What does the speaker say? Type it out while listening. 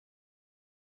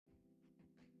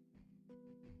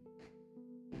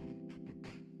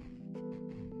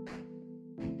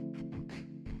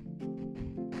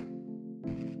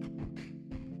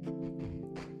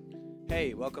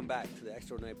Hey, welcome back to the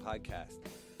Extraordinary Podcast.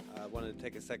 I wanted to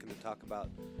take a second to talk about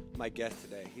my guest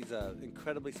today. He's an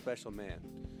incredibly special man,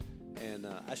 and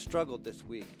I struggled this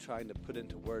week trying to put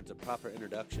into words a proper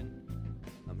introduction.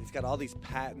 He's got all these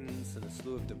patents and a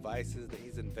slew of devices that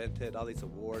he's invented, all these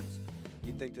awards.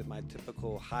 You'd think that my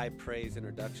typical high-praise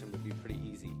introduction would be pretty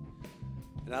easy.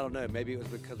 And I don't know, maybe it was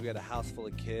because we had a house full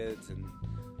of kids and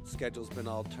schedule's been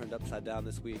all turned upside down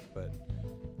this week, but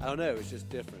I don't know, it was just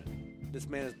different. This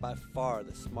man is by far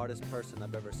the smartest person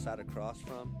I've ever sat across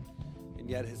from, and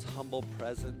yet his humble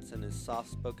presence and his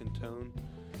soft-spoken tone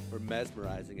were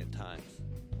mesmerizing at times.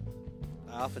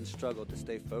 I often struggled to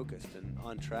stay focused and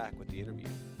on track with the interview.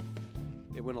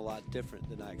 It went a lot different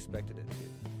than I expected it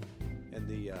to. And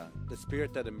the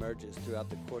spirit that emerges throughout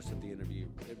the course of the interview,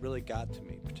 it really got to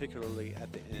me, particularly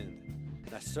at the end.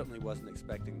 And I certainly wasn't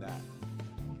expecting that.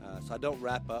 So I don't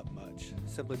wrap up much,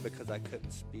 simply because I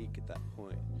couldn't speak at that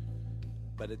point.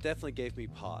 But it definitely gave me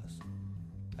pause.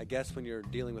 I guess when you're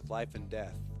dealing with life and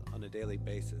death on a daily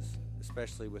basis,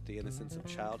 especially with the innocence of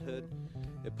childhood,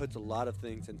 it puts a lot of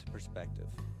things into perspective.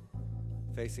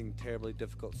 Facing terribly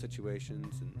difficult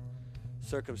situations and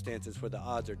circumstances where the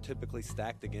odds are typically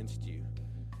stacked against you,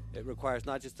 it requires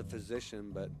not just a physician,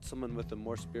 but someone with a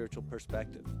more spiritual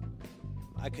perspective.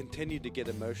 I continued to get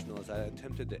emotional as I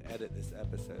attempted to edit this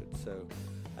episode, so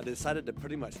I decided to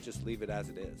pretty much just leave it as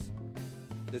it is.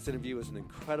 This interview was an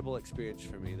incredible experience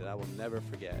for me that I will never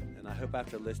forget, and I hope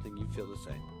after listening you feel the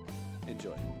same.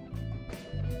 Enjoy.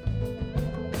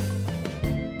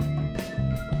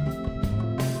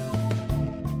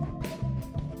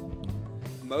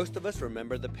 Most of us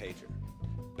remember the pager,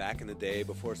 back in the day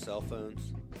before cell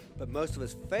phones, but most of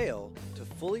us fail to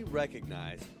fully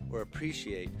recognize or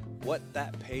appreciate what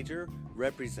that pager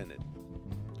represented.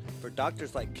 For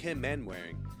doctors like Kim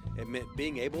Manwaring, it meant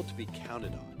being able to be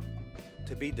counted on,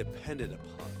 to be depended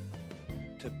upon,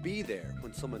 to be there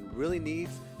when someone really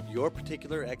needs your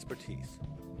particular expertise.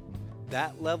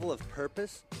 That level of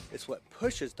purpose is what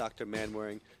pushes Dr.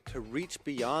 Manwaring to reach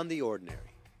beyond the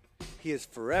ordinary. He is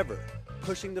forever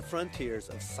pushing the frontiers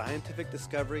of scientific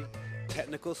discovery,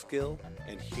 technical skill,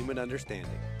 and human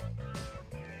understanding.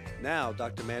 Now,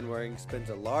 Dr. Manwaring spends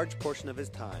a large portion of his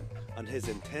time on his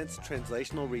intense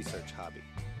translational research hobby,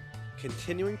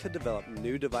 continuing to develop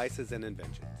new devices and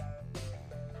inventions.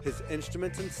 His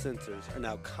instruments and sensors are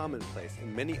now commonplace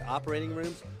in many operating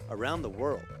rooms around the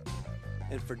world.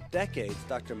 And for decades,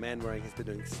 Dr. Manwaring has been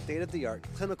doing state-of-the-art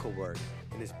clinical work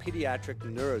in his pediatric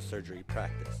neurosurgery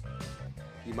practice.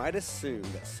 You might assume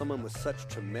that someone with such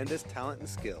tremendous talent and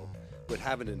skill would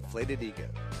have an inflated ego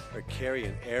or carry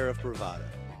an air of bravado.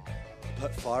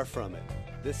 But far from it,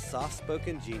 this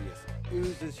soft-spoken genius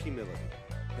oozes humility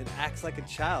and acts like a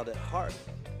child at heart.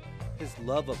 His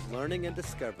love of learning and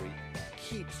discovery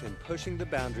keeps him pushing the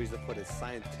boundaries of what is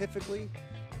scientifically,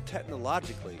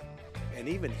 technologically, and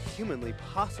even humanly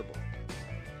possible,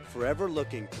 forever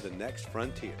looking to the next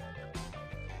frontier.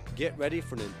 Get ready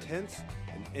for an intense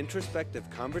and introspective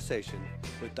conversation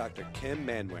with Dr. Kim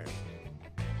Manwaring.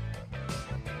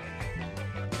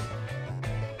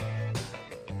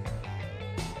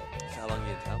 So how long are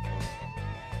you in town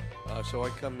for? So I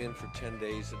come in for 10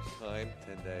 days at a time.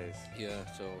 10 days.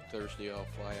 Yeah, so Thursday I'll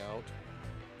fly out.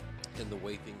 And the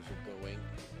way things are going,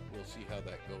 we'll see how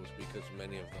that goes, because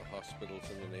many of the hospitals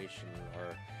in the nation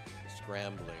are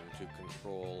scrambling to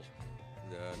control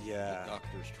the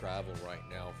doctors' travel right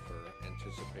now for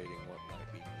anticipating what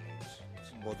might be needs.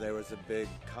 Well, there was a big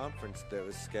conference that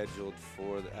was scheduled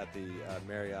at the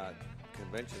Marriott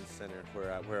Convention Center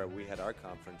where we had our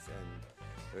conference, and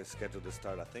it was scheduled to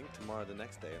start, I think, tomorrow the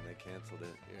next day, and they canceled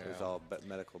it. Yeah. It was all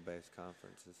medical-based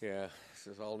conferences. Yeah, this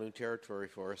is all new territory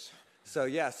for us.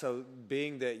 So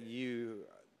being that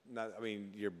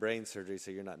you're brain surgery,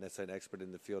 so you're not necessarily an expert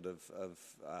in the field of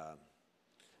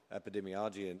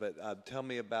epidemiology, but tell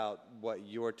me about what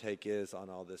your take is on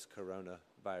all this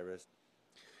coronavirus.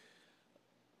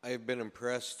 I've been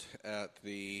impressed at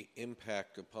the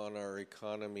impact upon our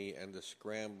economy and the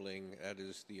scrambling, that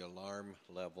is the alarm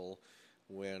level,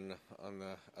 when, on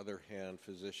the other hand,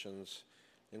 physicians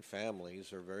and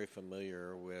families are very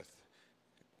familiar with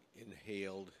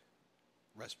inhaled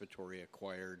respiratory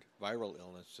acquired viral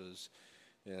illnesses,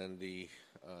 and the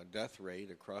death rate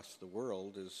across the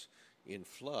world is in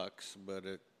flux, but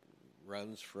it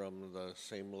runs from the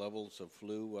same levels of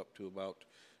flu up to about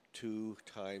 2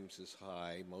 times as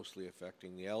high, mostly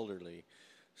affecting the elderly.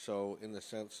 So in the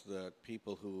sense that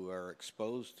people who are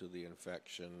exposed to the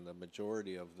infection, the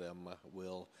majority of them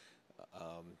will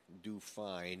do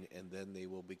fine, and then they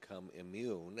will become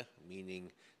immune,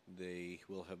 meaning they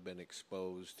will have been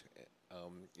exposed.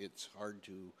 It's hard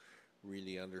to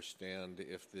really understand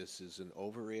if this is an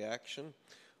overreaction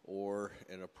or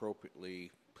an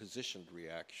appropriately positioned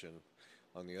reaction.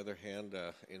 On the other hand,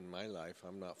 in my life,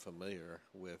 I'm not familiar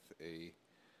with a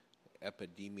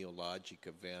epidemiologic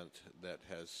event that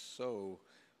has so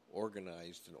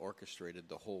organized and orchestrated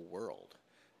the whole world.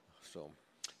 So,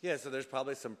 yeah, so there's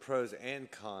probably some pros and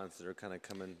cons that are kind of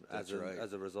coming as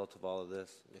a result of all of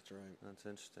this. That's right. That's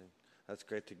interesting. That's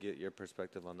great to get your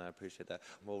perspective on that. I appreciate that.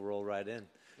 We'll roll right in.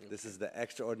 Okay. This is the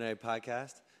Extraordinary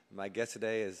Podcast. My guest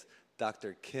today is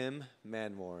Dr. Kim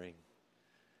Manwaring.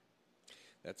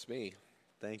 That's me.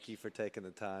 Thank you for taking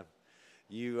the time.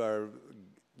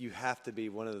 You have to be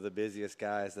one of the busiest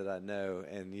guys that I know,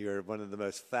 and you're one of the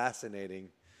most fascinating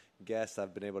guests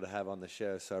I've been able to have on the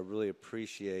show. So I really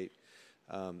appreciate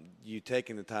you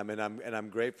taking the time, and I'm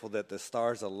grateful that the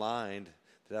stars aligned,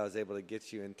 that I was able to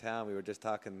get you in town. We were just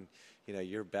talking,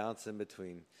 you're bouncing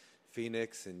between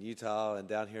Phoenix and Utah and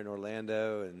down here in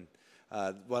Orlando. And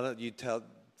why don't you tell,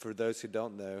 for those who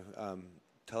don't know,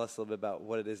 tell us a little bit about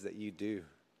what it is that you do.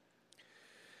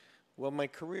 Well, my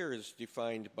career is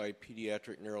defined by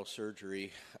pediatric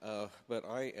neurosurgery, but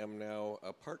I am now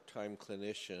a part-time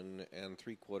clinician and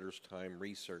three-quarters-time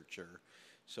researcher.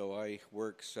 So I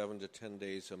work 7 to 10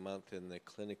 days a month in the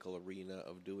clinical arena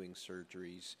of doing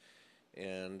surgeries,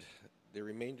 and the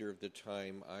remainder of the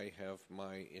time I have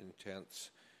my intense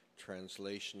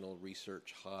translational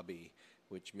research hobby,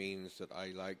 which means that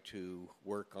I like to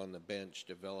work on the bench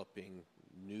developing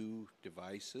new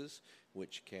devices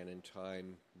which can in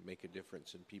time make a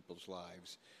difference in people's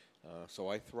lives. So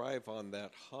I thrive on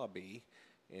that hobby,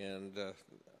 and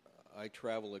I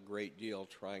travel a great deal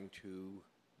trying to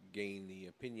gain the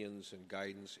opinions and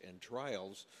guidance and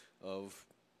trials of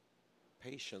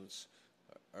patients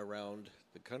around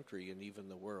the country and even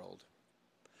the world.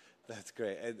 That's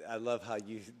great. And I love how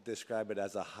you describe it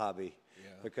as a hobby. Yeah.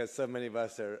 Because so many of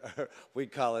us we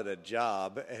call it a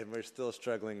job, and we're still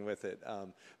struggling with it.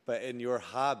 But in your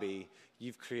hobby,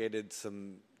 you've created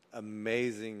some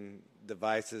amazing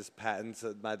devices, patents.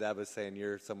 My dad was saying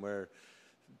you're somewhere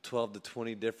 12 to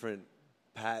 20 different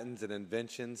patents and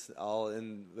inventions, all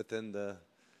within the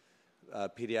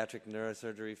pediatric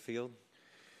neurosurgery field.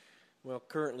 Well,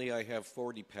 currently I have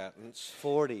 40 patents.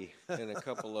 40. And a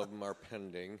couple of them are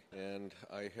pending. And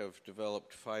I have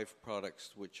developed 5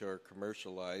 products which are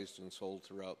commercialized and sold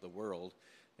throughout the world.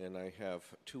 And I have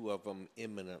 2 of them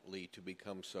imminently to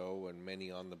become so, and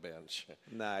many on the bench.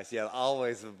 Nice. Yeah,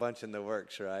 always a bunch in the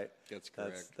works, right? That's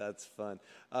correct. That's fun.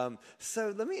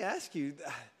 So let me ask you,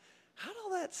 how did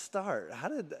all that start?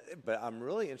 But I'm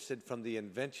really interested from the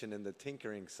invention and the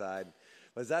tinkering side.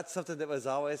 Was that something that was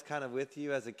always kind of with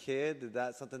you as a kid? Is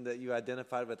that something that you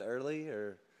identified with early,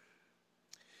 or?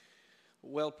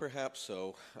 Well, perhaps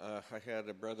so. I had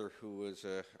a brother who was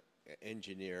an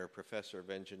engineer, professor of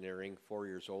engineering, 4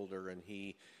 years older, and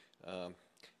he,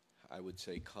 I would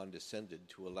say, condescended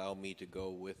to allow me to go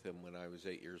with him when I was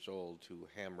 8 years old to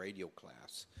ham radio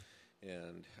class.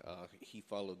 And he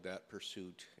followed that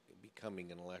pursuit, becoming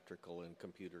an electrical and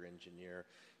computer engineer.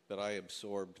 But I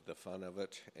absorbed the fun of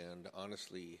it, and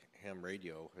honestly, ham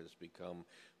radio has become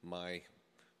my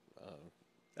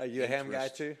Are you a ham guy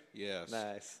too? Yes.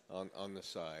 Nice. On the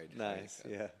side. Nice,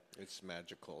 yeah. It's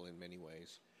magical in many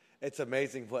ways. It's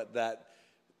amazing what that,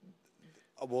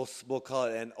 we'll call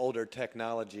it an older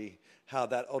technology, how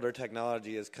that older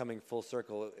technology is coming full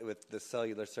circle with the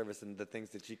cellular service and the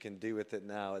things that you can do with it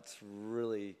now. It's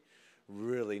really,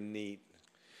 really neat.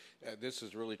 This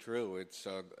is really true. It's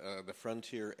the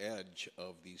frontier edge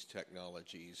of these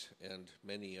technologies, and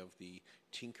many of the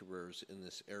tinkerers in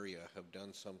this area have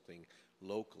done something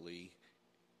locally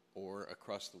or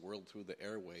across the world through the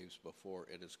airwaves before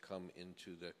it has come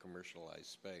into the commercialized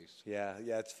space. Yeah,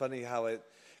 it's funny how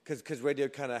because radio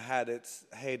kind of had its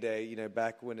heyday,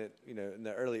 back when it, in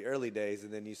the early days,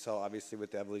 and then you saw obviously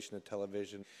with the evolution of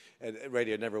television, and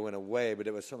radio never went away, but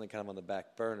it was certainly kind of on the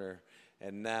back burner.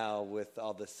 And now with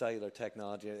all the cellular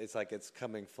technology, it's like it's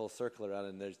coming full circle around,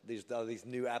 and there's all these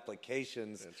new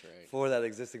applications for that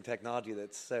existing technology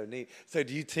that's so neat. So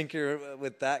do you tinker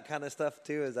with that kind of stuff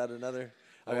too? Is that another?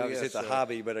 Obviously it's a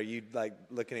hobby, but are you like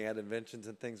looking at inventions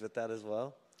and things with that as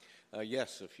well?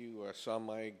 Yes, if you saw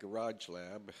my garage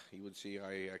lab, you would see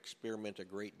I experiment a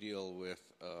great deal with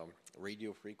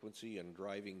radio frequency and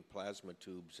driving plasma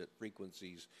tubes at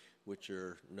frequencies which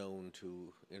are known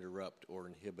to interrupt or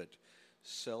inhibit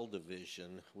cell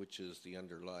division, which is the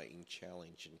underlying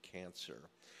challenge in cancer.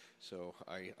 So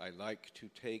I like to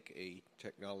take a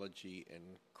technology and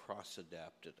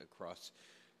cross-adapt it across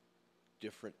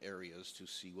different areas to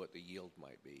see what the yield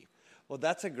might be. Well,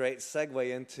 that's a great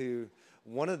segue into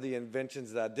one of the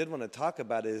inventions that I did want to talk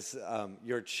about is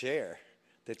your chair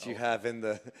that you have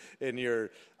in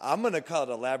your, I'm going to call it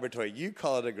a laboratory. You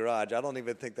call it a garage. I don't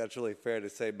even think that's really fair to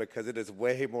say because it is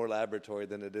way more laboratory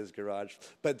than it is garage.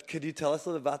 But could you tell us a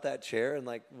little about that chair and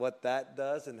like what that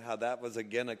does and how that was,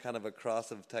 again, a kind of a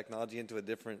cross of technology into a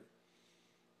different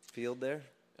field there?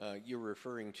 You're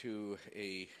referring to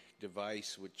a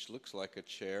device which looks like a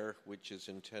chair, which is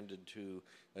intended to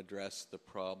address the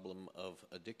problem of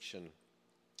addiction.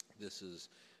 This is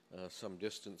some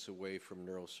distance away from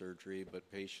neurosurgery, but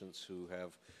patients who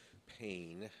have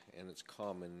pain, and it's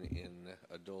common in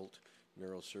adult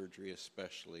neurosurgery,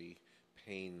 especially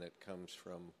pain that comes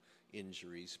from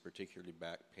injuries, particularly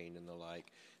back pain and the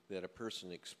like, that a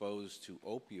person exposed to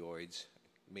opioids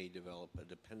may develop a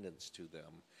dependence to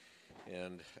them.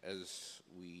 And as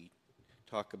we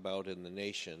talk about in the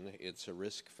nation, it's a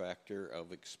risk factor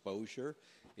of exposure.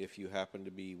 If you happen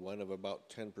to be one of about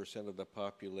 10% of the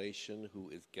population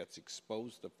who gets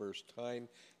exposed the first time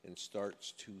and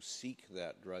starts to seek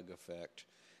that drug effect,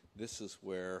 this is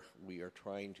where we are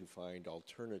trying to find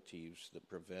alternatives that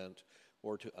prevent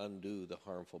or to undo the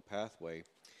harmful pathway.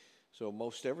 So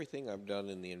most everything I've done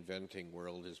in the inventing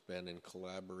world has been in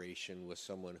collaboration with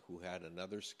someone who had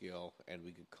another skill and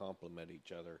we could complement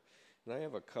each other. And I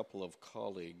have a couple of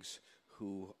colleagues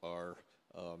who are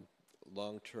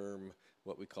long-term,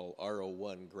 what we call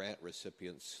RO1 grant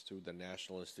recipients through the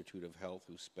National Institute of Health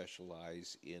who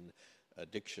specialize in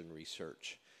addiction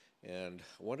research. And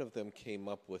one of them came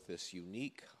up with this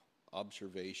unique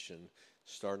observation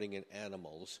starting in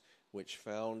animals, which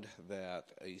found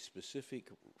that a specific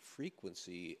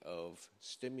frequency of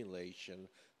stimulation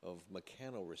of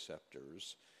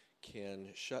mechanoreceptors can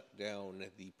shut down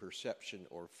the perception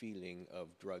or feeling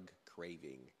of drug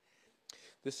craving.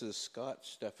 This is Scott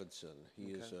Stephenson.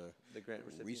 He is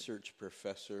a research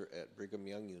professor at Brigham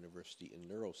Young University in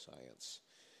neuroscience.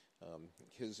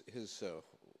 His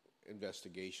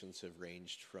investigations have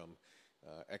ranged from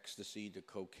ecstasy to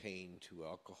cocaine to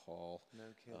alcohol. No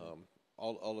kidding.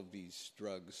 All of these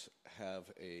drugs have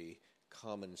a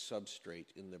common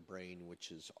substrate in the brain which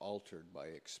is altered by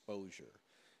exposure,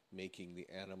 making the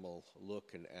animal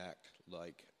look and act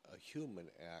like a human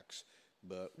acts,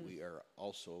 but we are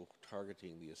also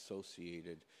targeting the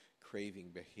associated craving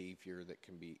behavior that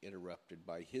can be interrupted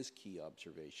by his key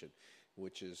observation,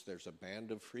 which is there's a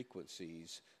band of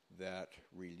frequencies that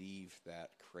relieve that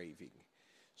craving.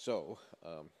 So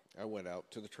I went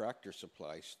out to the tractor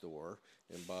supply store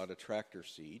and bought a tractor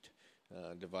seat,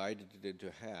 divided it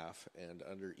into half, and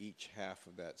under each half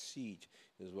of that seat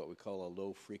is what we call a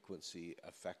low-frequency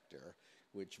effector,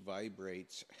 which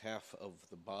vibrates half of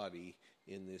the body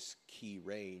in this key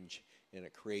range, and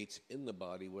it creates in the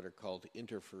body what are called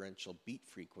interferential beat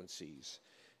frequencies.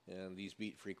 And these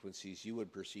beat frequencies you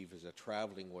would perceive as a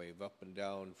traveling wave up and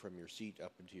down from your seat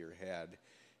up into your head.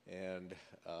 And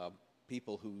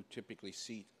people who typically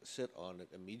sit on it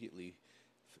immediately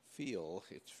feel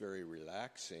it's very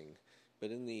relaxing.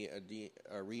 But in the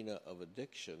arena of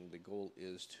addiction, the goal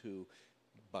is to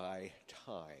buy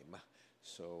time.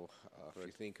 So if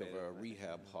you think of a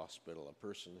rehab hospital, a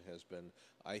person has been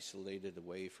isolated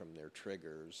away from their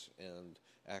triggers and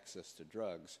access to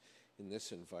drugs. In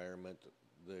this environment,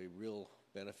 the real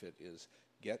benefit is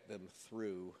get them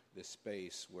through the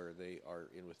space where they are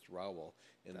in withdrawal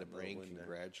and the brain can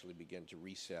gradually begin to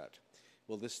reset.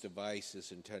 Well, this device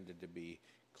is intended to be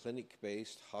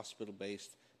clinic-based,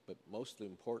 hospital-based, but mostly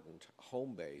important,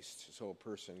 home-based, so a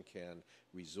person can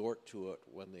resort to it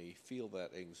when they feel that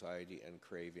anxiety and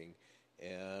craving.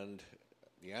 And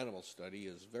the animal study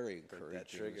is very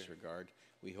encouraging in this regard.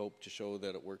 We hope to show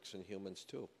that it works in humans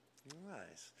too.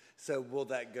 Nice. So will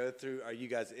that go through, are you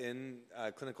guys in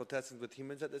clinical testing with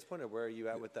humans at this point, or where are you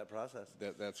at with that process?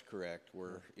 That's correct.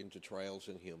 We're into trials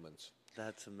in humans.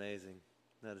 That's amazing.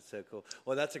 That is so cool.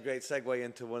 Well, that's a great segue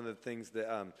into one of the things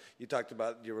that you talked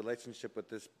about, your relationship with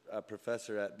this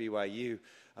professor at BYU.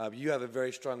 You have a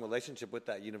very strong relationship with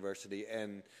that university,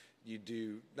 and you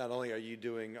do, not only are you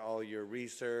doing all your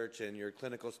research and your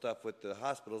clinical stuff with the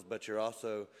hospitals, but you're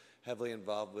also heavily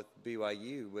involved with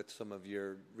BYU with some of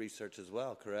your research as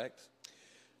well, correct?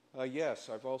 Yes,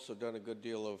 I've also done a good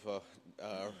deal of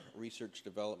research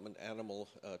development, animal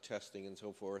testing and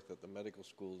so forth at the medical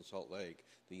school in Salt Lake,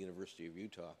 the University of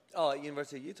Utah. Oh, at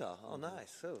University of Utah. Oh,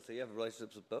 nice. So you have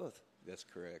relationships with both. That's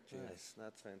correct, yes. Nice.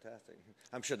 That's fantastic.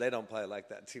 I'm sure they don't probably like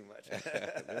that too much.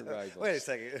 They're rivals. Wait a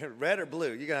second. Red or blue?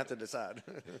 You're going to have to decide.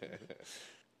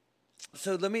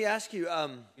 So let me ask you,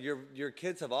 your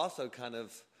kids have also kind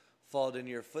of followed in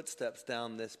your footsteps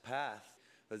down this path.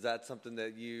 Was that something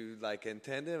that you like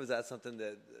intended? Was that something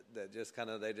that just kind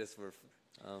of they just were?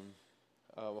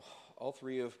 All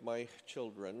three of my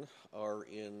children are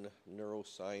in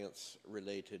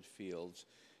neuroscience-related fields.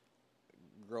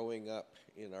 Growing up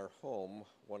in our home,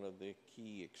 one of the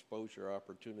key exposure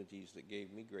opportunities that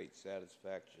gave me great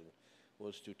satisfaction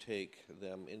was to take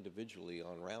them individually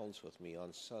on rounds with me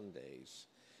on Sundays.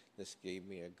 This gave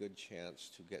me a good chance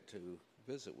to get to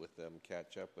visit with them,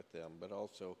 catch up with them, but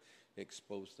also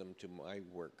expose them to my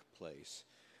workplace.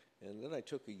 And then I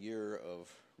took a year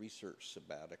of research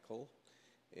sabbatical,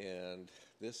 and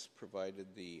this provided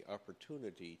the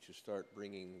opportunity to start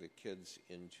bringing the kids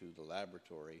into the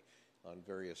laboratory on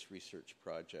various research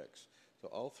projects. So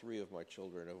all three of my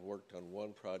children have worked on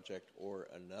one project or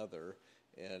another,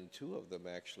 and two of them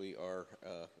actually are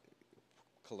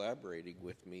collaborating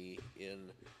with me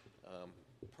in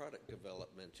product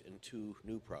development in two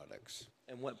new products.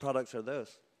 And what products are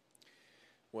those?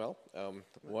 Well,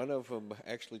 one of them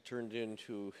actually turned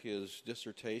into his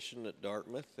dissertation at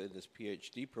Dartmouth in his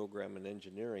PhD program in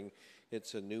engineering.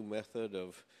 It's a new method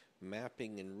of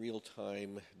mapping in real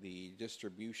time the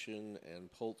distribution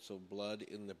and pulse of blood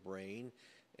in the brain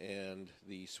and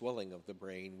the swelling of the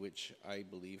brain, which I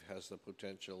believe has the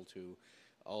potential to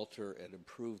alter and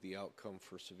improve the outcome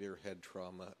for severe head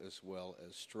trauma as well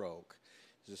as stroke.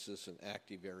 This is an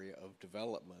active area of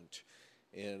development.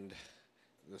 And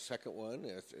the second one,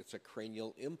 it's a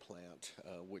cranial implant,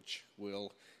 which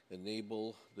will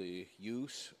enable the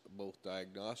use, both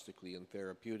diagnostically and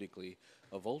therapeutically,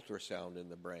 of ultrasound in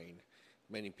the brain.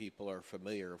 Many people are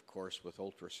familiar, of course, with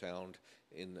ultrasound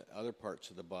in other parts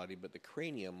of the body, but the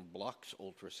cranium blocks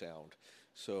ultrasound.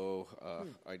 So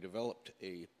I developed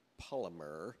a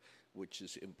polymer which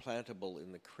is implantable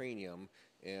in the cranium,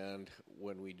 and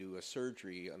when we do a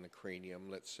surgery on the cranium,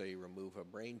 let's say remove a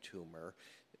brain tumor,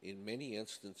 in many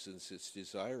instances it's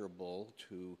desirable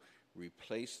to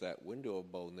replace that window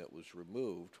of bone that was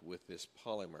removed with this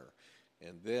polymer.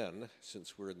 And then,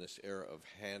 since we're in this era of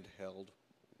handheld,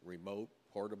 remote,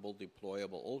 portable,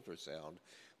 deployable ultrasound,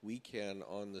 we can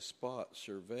on the spot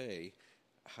survey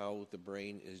how the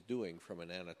brain is doing from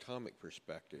an anatomic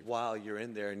perspective. While you're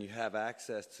in there and you have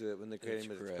access to it when the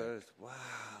cranium is exposed. Wow,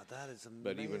 that is amazing.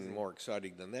 But even more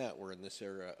exciting than that, we're in this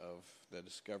era of the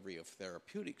discovery of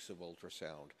therapeutics of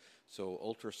ultrasound. So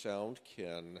ultrasound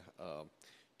can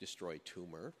destroy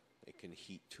tumor. It can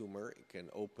heat tumor. It can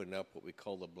open up what we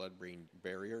call the blood-brain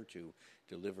barrier to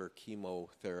deliver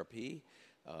chemotherapy.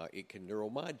 It can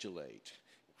neuromodulate.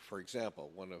 For example,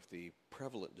 one of the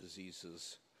prevalent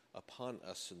diseases upon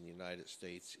us in the United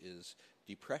States is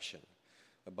depression.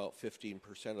 About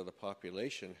 15% of the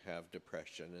population have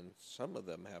depression, and some of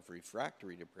them have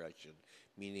refractory depression,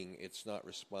 meaning it's not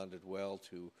responded well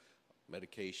to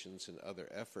medications and other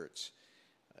efforts.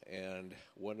 And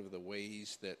one of the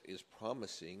ways that is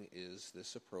promising is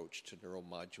this approach to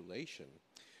neuromodulation.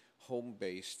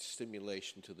 Home-based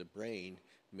stimulation to the brain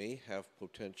may have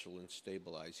potential in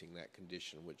stabilizing that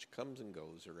condition, which comes and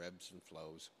goes or ebbs and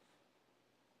flows.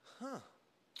 Huh.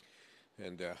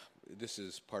 And this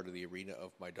is part of the arena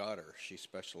of my daughter. She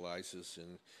specializes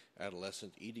in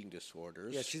adolescent eating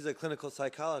disorders. Yeah, she's a clinical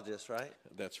psychologist, right?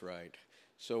 That's right.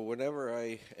 So whenever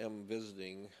I am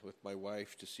visiting with my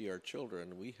wife to see our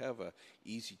children, we have an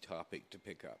easy topic to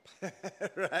pick up.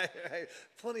 right.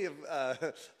 Plenty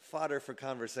of fodder for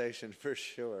conversation, for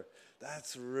sure.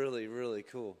 That's really, really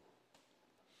cool.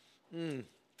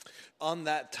 On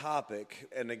that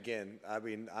topic, and again, I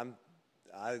mean,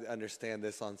 I understand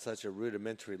this on such a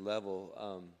rudimentary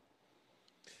level.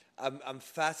 I'm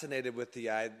fascinated with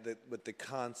the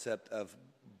concept of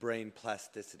brain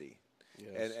plasticity,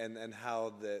 yes. and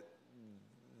how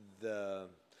the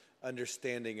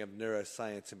understanding of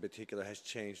neuroscience in particular has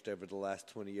changed over the last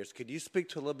 20 years. Could you speak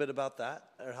to a little bit about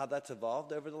that, or how that's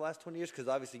evolved over the last 20 years? Because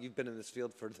obviously you've been in this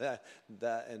field for that,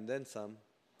 and then some.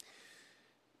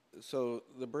 So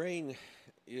the brain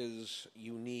is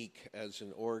unique as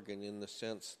an organ in the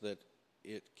sense that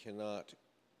it cannot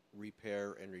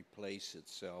repair and replace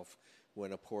itself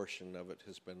when a portion of it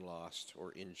has been lost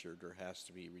or injured or has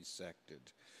to be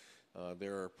resected.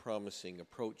 There are promising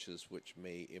approaches which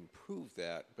may improve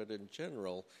that, but in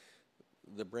general,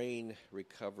 the brain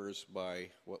recovers by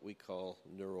what we call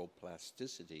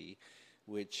neuroplasticity,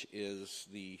 which is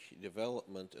the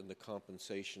development and the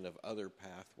compensation of other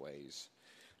pathways.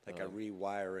 Like a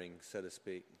rewiring, so to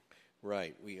speak.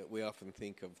 Right. We often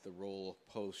think of the role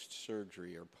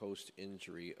post-surgery or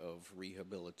post-injury of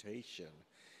rehabilitation,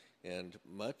 and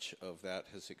much of that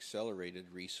has accelerated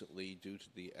recently due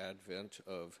to the advent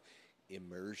of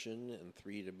immersion in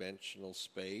three-dimensional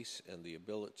space and the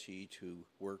ability to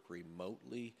work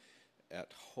remotely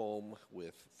at home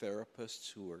with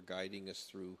therapists who are guiding us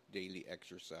through daily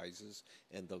exercises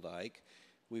and the like.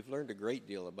 We've learned a great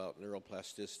deal about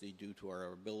neuroplasticity due to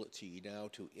our ability now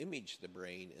to image the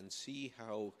brain and see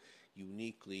how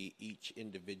uniquely each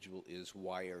individual is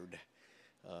wired.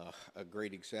 A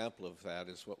great example of that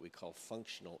is what we call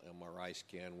functional MRI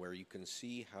scan, where you can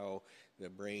see how the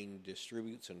brain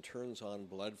distributes and turns on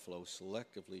blood flow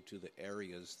selectively to the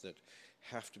areas that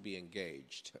have to be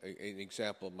engaged. An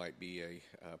example might be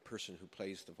a person who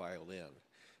plays the violin.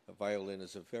 A violin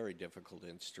is a very difficult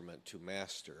instrument to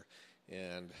master,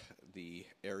 and the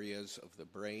areas of the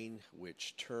brain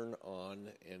which turn on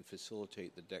and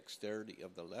facilitate the dexterity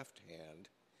of the left hand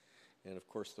and of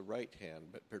course the right hand,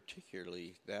 but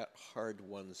particularly that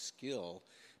hard-won skill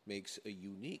makes a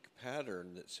unique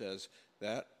pattern that says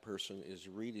that person is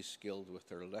really skilled with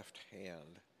their left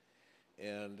hand.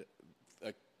 And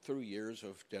through years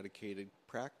of dedicated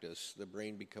practice, the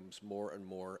brain becomes more and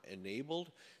more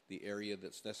enabled. The area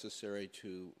that's necessary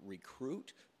to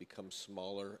recruit becomes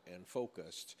smaller and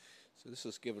focused. So this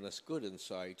has given us good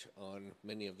insight on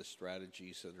many of the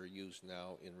strategies that are used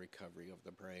now in recovery of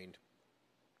the brain.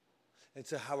 And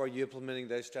so how are you implementing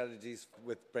those strategies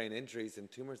with brain injuries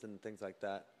and tumors and things like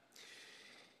that?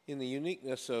 In the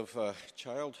uniqueness of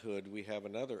childhood, we have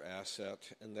another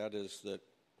asset, and that is that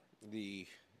the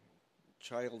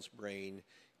child's brain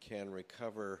can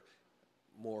recover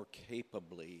more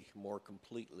capably, more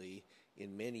completely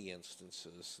in many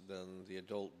instances than the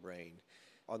adult brain.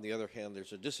 On the other hand,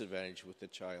 there's a disadvantage with the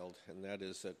child, and that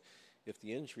is that if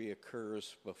the injury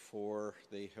occurs before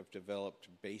they have developed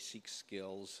basic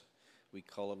skills, we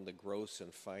call them the gross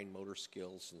and fine motor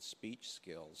skills and speech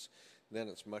skills, then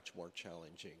it's much more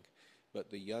challenging. But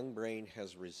the young brain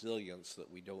has resilience that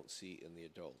we don't see in the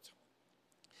adult.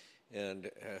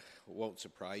 And won't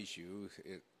surprise you,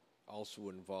 it also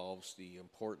involves the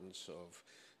importance of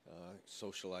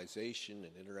socialization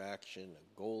and interaction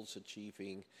and goals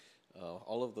achieving.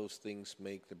 All of those things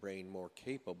make the brain more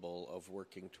capable of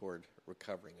working toward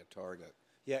recovering a target.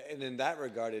 Yeah, and in that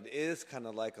regard, it is kind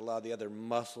of like a lot of the other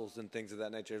muscles and things of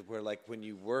that nature, where like when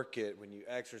you work it, when you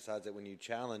exercise it, when you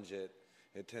challenge it,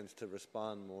 it tends to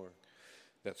respond more.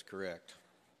 That's correct.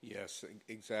 Yes,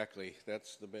 exactly.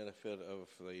 That's the benefit of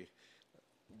the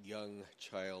young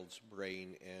child's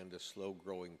brain and a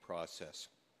slow-growing process.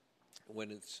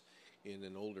 When it's in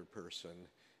an older person,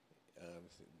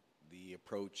 the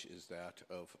approach is that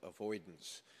of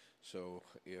avoidance. So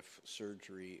if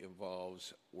surgery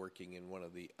involves working in one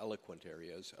of the eloquent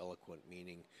areas, eloquent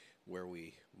meaning where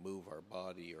we move our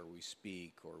body or we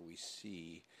speak or we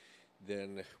see,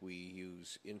 then we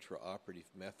use intraoperative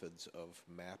methods of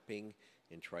mapping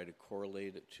and try to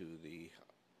correlate it to the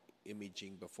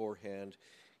imaging beforehand.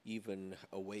 Even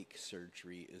awake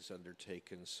surgery is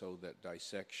undertaken so that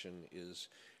dissection is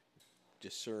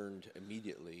discerned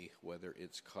immediately whether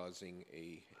it's causing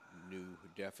a new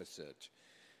deficit.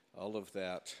 All of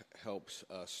that helps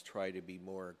us try to be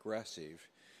more aggressive,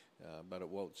 but it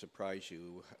won't surprise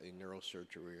you, in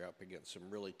neurosurgery we're up against some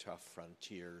really tough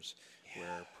frontiers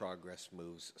where progress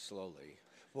moves slowly.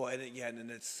 Well,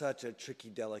 and it's such a tricky,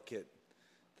 delicate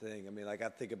thing. I mean, like I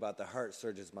think about the heart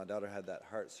surgeons. My daughter had that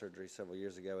heart surgery several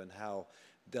years ago, and how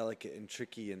delicate and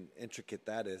tricky and intricate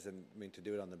that is. And I mean, to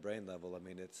do it on the brain level, I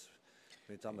mean, it's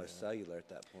almost cellular at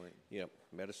that point. Yep,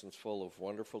 medicine's full of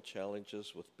wonderful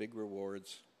challenges with big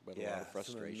rewards, but a lot of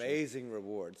frustration. Some amazing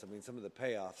rewards. I mean, some of the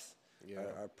payoffs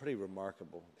are pretty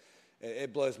remarkable.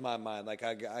 It blows my mind. Like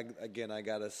I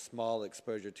got a small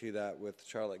exposure to that with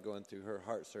Charlotte going through her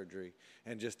heart surgery,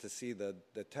 and just to see the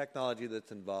technology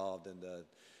that's involved, and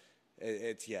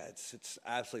it's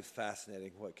absolutely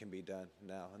fascinating what can be done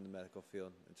now in the medical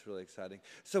field. It's really exciting.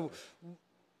 So,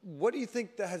 what do you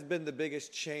think that has been the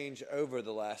biggest change over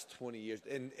the last 20 years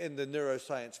in the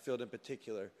neuroscience field in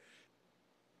particular?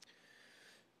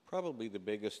 Probably the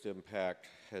biggest impact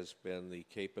has been the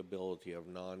capability of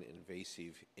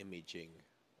non-invasive imaging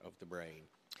of the brain.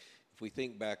 If we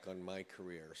think back on my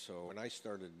career, so when I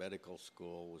started medical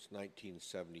school was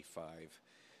 1975.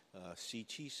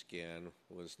 CT scan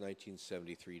was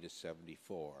 1973 to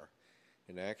 74.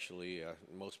 And actually,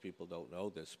 most people don't know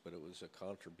this, but it was a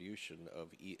contribution of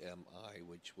EMI,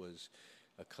 which was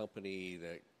a company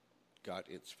that got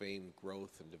its fame,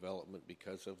 growth, and development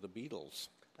because of the Beatles.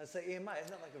 I say EMI,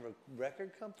 isn't that like a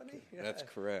record company? That's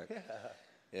correct. Yeah.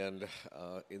 And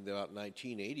in about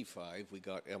 1985, we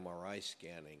got MRI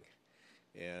scanning.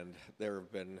 And there have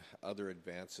been other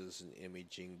advances in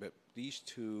imaging, but these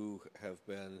two have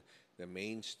been the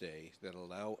mainstay that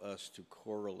allow us to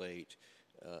correlate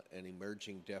an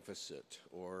emerging deficit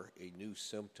or a new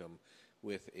symptom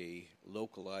with a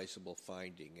localizable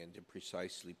finding and to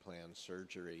precisely plan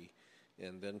surgery,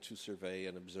 and then to survey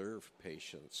and observe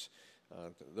patients.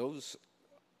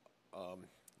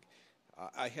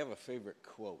 I have a favorite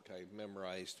quote I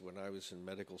memorized when I was in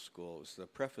medical school. It was the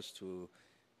preface to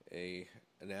an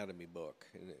anatomy book,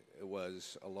 and it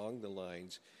was along the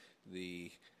lines,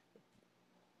 the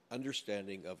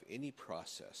understanding of any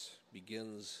process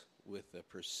begins with the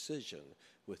precision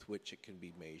with which it can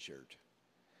be measured.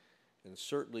 And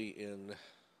certainly in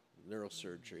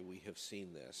neurosurgery, we have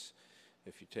seen this.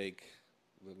 If you take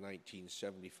the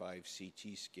 1975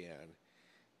 CT scan,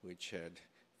 which had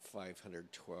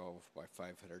 512 by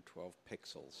 512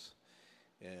 pixels,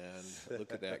 and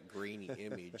look at that grainy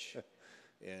image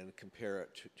and compare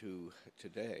it to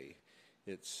today,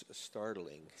 it's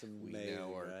startling. It's amazing, we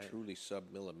now are right? truly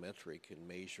submillimetric in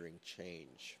measuring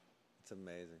change. It's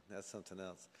amazing. That's something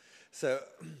else. So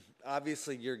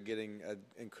obviously you're getting an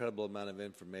incredible amount of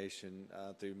information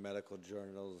through medical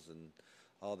journals and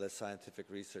all the scientific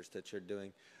research that you're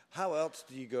doing. How else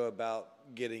do you go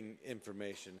about getting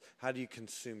information? How do you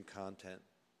consume content?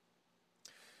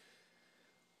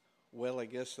 Well, I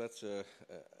guess that's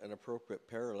an appropriate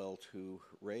parallel to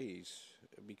raise,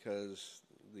 because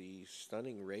the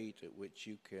stunning rate at which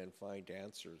you can find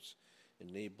answers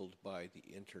enabled by the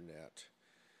internet.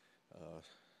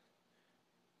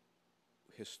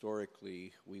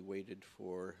 Historically, we waited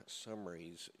for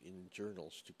summaries in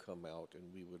journals to come out,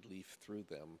 and we would leaf through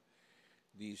them.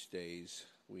 These days,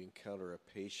 we encounter a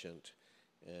patient,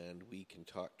 and we can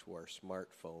talk to our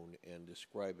smartphone and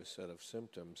describe a set of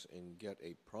symptoms and get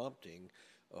a prompting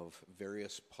of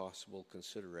various possible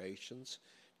considerations,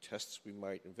 tests we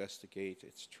might investigate.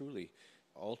 It's truly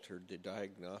altered the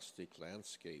diagnostic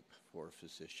landscape for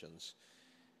physicians.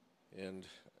 And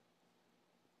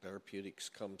therapeutics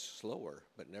comes slower,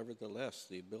 but nevertheless,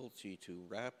 the ability to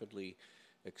rapidly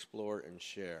explore and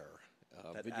share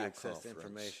video access conference.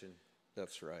 Information.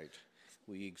 That's right.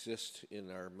 We exist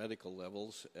in our medical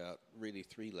levels at really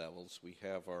three levels. We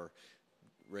have our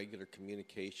regular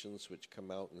communications, which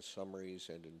come out in summaries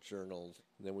and in journals.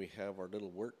 And then we have our little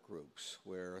work groups,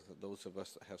 where those of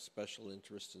us that have special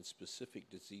interest in specific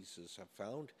diseases have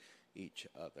found each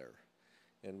other.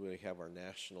 And we have our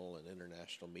national and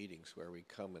international meetings where we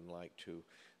come and like to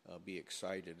be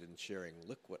excited and sharing,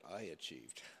 look what I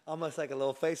achieved. Almost like a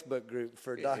little Facebook group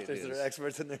for doctors that are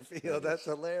experts in their field. That's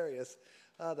hilarious.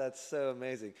 Oh, that's so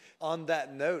amazing. On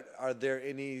that note, are there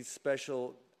any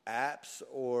special apps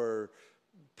or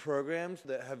programs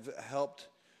that have helped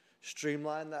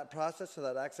streamline that process of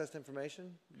that access to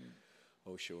information?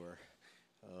 Oh, sure.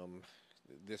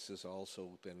 This has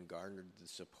also then garnered the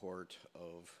support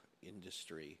of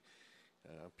industry.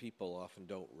 People often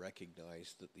don't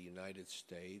recognize that the United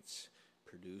States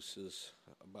produces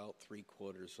about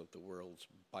 3/4 of the world's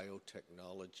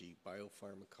biotechnology,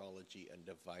 biopharmacology, and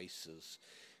devices.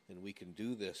 And we can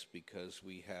do this because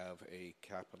we have a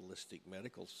capitalistic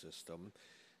medical system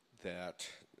that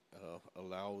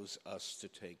allows us to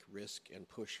take risk and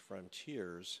push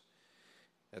frontiers.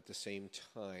 At the same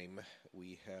time,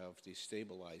 we have the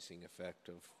stabilizing effect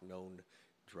of known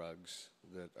drugs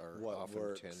that are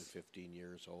often 10, 15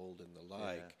 years old and the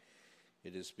like. Yeah.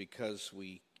 It is because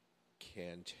we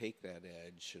can take that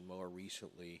edge, and more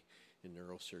recently in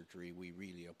neurosurgery, we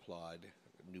really applaud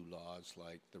new laws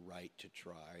like the right to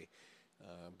try,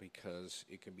 because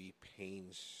it can be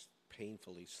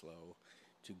painfully slow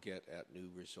to get at new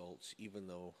results, even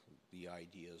though the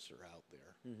ideas are out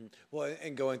there. Mm-hmm. Well,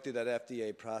 and going through that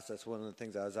FDA process, one of the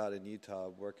things, I was out in Utah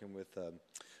working with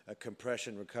a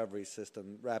compression recovery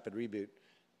system, Rapid Reboot,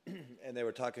 and they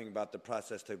were talking about the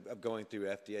process of going through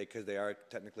FDA, because they are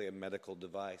technically a medical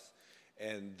device,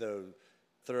 and the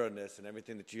thoroughness and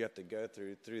everything that you have to go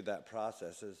through that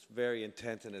process is very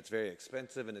intense, and it's very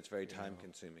expensive, and it's very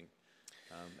time-consuming,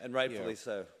 and rightfully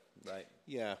so. Right.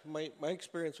 Yeah, my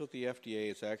experience with the FDA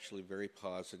is actually very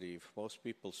positive. Most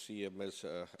people see them as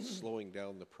slowing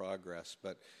down the progress,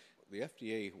 but the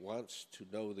FDA wants to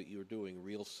know that you're doing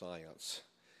real science,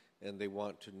 and they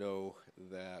want to know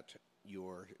that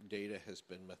your data has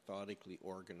been methodically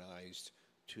organized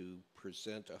to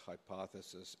present a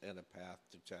hypothesis and a path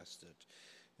to test it.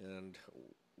 And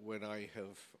when I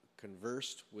have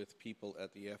conversed with people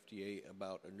at the FDA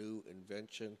about a new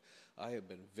invention, I have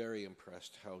been very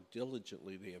impressed how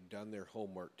diligently they have done their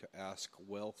homework to ask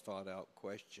well thought out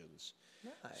questions.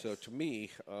 Nice. So to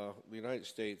me, the United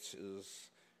States is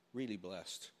really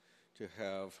blessed to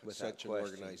have such an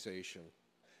organization.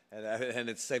 And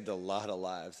it's saved a lot of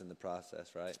lives in the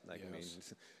process, right? Like, yes. I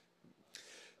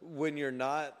mean, when you're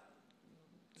not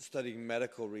studying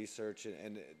medical research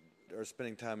and or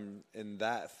spending time in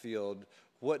that field,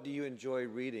 what do you enjoy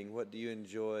reading? What do you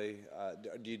enjoy?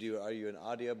 Are you an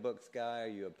audiobooks guy? Are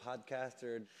you a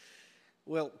podcaster?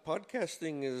 Well,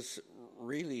 podcasting is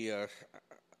really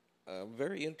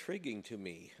very intriguing to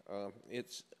me.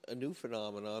 It's a new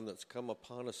phenomenon that's come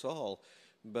upon us all,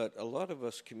 but a lot of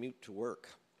us commute to work,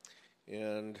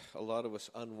 and a lot of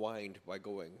us unwind by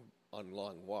going on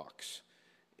long walks.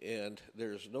 And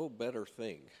there's no better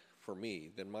thing for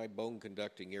me than my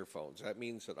bone-conducting earphones. That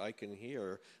means that I can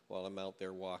hear while I'm out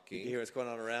there walking. You can hear what's going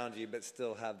on around you, but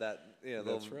still have that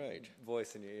That's right.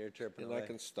 voice in your ear chirping And away. I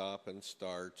can stop and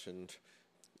start and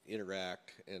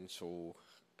interact, and so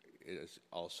it is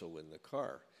also in the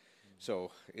car.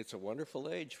 So it's a wonderful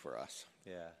age for us.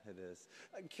 Yeah, it is.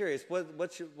 I'm curious,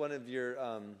 what's one of your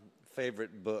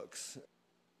favorite books?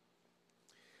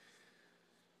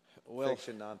 Well,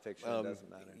 fiction, nonfiction, it doesn't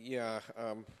matter. Yeah.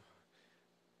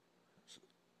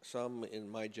 Some in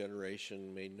my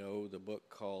generation may know the book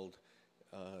called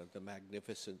The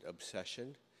Magnificent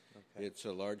Obsession. Okay. It's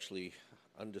a largely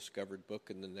undiscovered book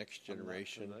in the next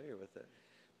generation. I'm not familiar with it.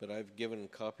 But I've given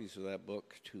copies of that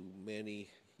book to many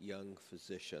young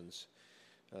physicians.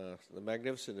 The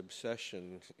Magnificent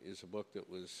Obsession is a book that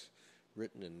was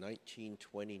written in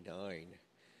 1929,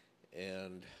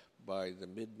 and by the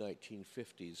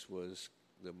mid-1950s was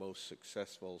the most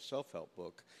successful self-help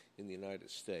book in the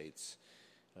United States,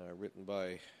 written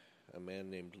by a man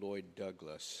named Lloyd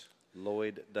Douglas.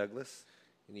 Lloyd Douglas?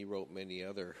 And he wrote many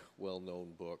other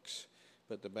well-known books.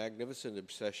 But The Magnificent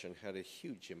Obsession had a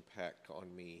huge impact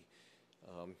on me.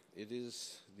 It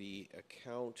is the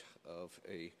account of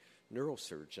a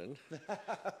neurosurgeon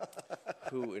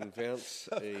who invents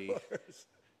a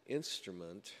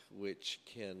instrument which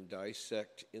can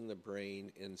dissect in the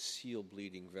brain and seal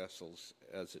bleeding vessels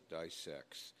as it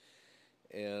dissects.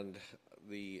 And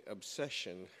the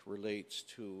obsession relates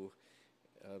to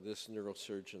this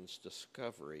neurosurgeon's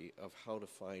discovery of how to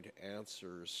find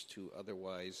answers to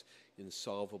otherwise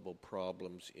insolvable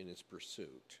problems in his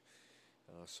pursuit.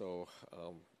 So,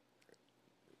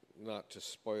 not to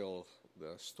spoil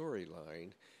the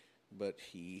storyline, but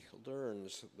he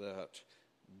learns that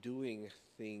doing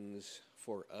things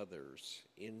for others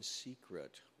in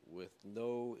secret with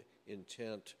no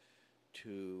intent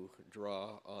to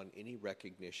draw on any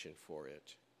recognition for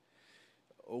it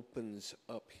opens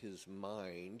up his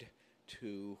mind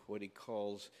to what he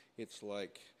calls, it's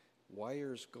like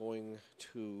wires going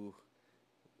to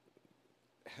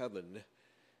heaven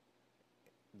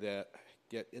that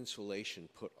get insulation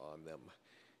put on them.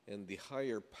 And the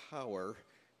higher power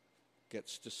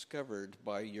gets discovered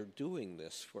by your doing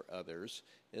this for others,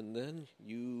 and then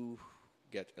you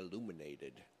get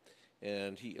illuminated.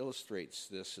 And he illustrates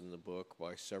this in the book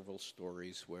by several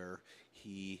stories where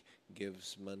he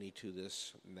gives money to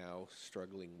this now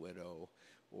struggling widow,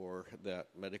 or that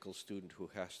medical student who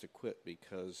has to quit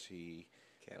because he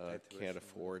can't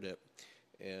afford it.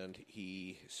 And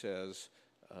he says,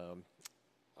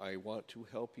 I want to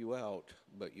help you out,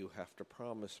 but you have to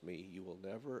promise me you will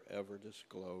never, ever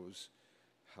disclose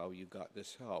how you got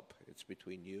this help. It's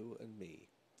between you and me.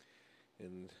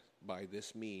 And by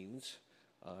this means,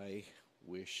 I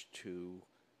wish to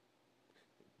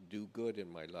do good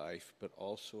in my life, but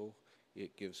also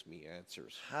it gives me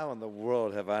answers. How in the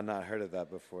world have I not heard of that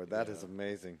before? That is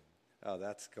amazing. Oh,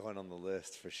 that's going on the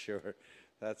list for sure.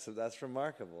 That's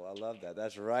remarkable. I love that.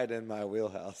 That's right in my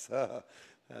wheelhouse. That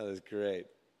is great.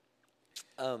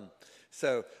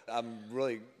 So I'm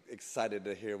really excited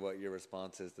to hear what your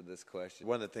response is to this question.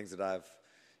 One of the things that I've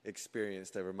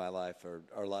experienced over my life are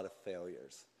a lot of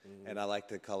failures. Mm-hmm. And I like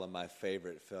to call them my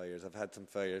favorite failures. I've had some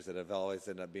failures that have always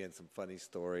ended up being some funny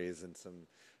stories and some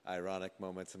ironic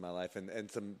moments in my life, and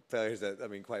some failures that, I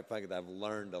mean, quite frankly, that I've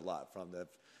learned a lot from, that have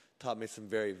taught me some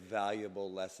very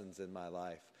valuable lessons in my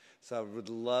life. So I would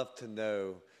love to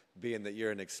know, being that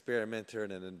you're an experimenter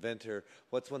and an inventor,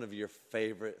 what's one of your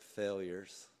favorite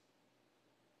failures?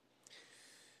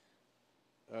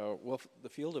 Well, the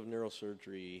field of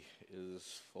neurosurgery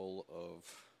is full of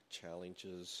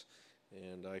challenges,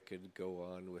 and I could go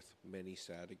on with many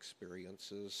sad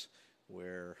experiences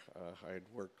where I had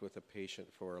worked with a patient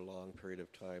for a long period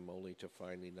of time only to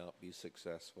finally not be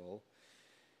successful.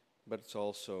 But it's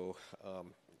also...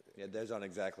 yeah, those aren't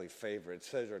exactly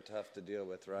favorites. Those are tough to deal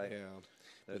with, right? Yeah,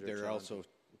 but there are also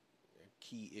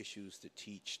key issues that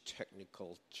teach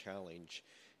technical challenge.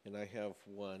 And I have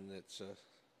one that's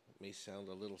may sound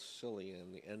a little silly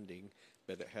in the ending,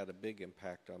 but it had a big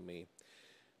impact on me.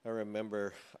 I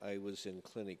remember I was in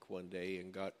clinic one day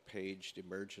and got paged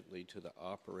emergently to the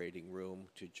operating room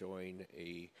to join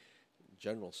a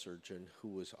general surgeon who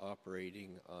was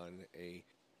operating on a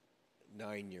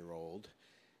 9-year-old.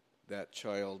 That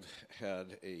child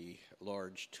had a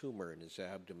large tumor in his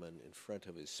abdomen in front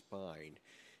of his spine.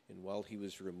 And while he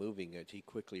was removing it, he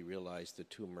quickly realized the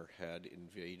tumor had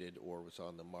invaded or was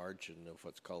on the margin of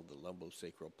what's called the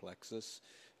lumbosacral plexus.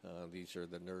 These are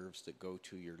the nerves that go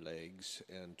to your legs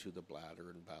and to the bladder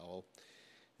and bowel.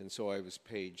 And so I was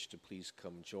paged to please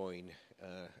come join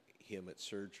him at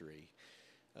surgery.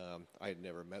 I had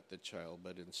never met the child,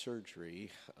 but in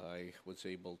surgery I was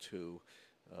able to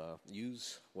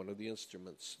use one of the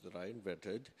instruments that I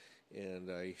invented,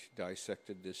 and I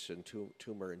dissected this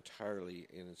tumor entirely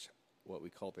in what we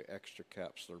call the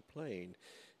extracapsular plane.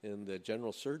 And the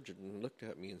general surgeon looked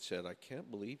at me and said, "I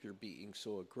can't believe you're being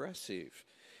so aggressive,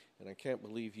 and I can't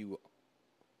believe you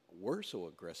were so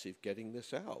aggressive getting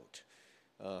this out."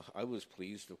 I was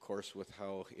pleased, of course, with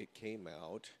how it came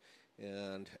out,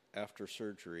 and after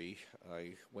surgery,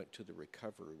 I went to the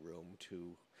recovery room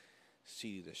to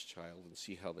see this child and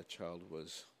see how the child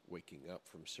was waking up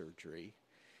from surgery,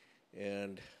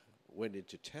 and went in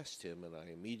to test him, and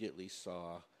I immediately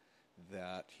saw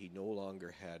that he no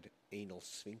longer had anal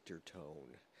sphincter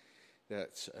tone.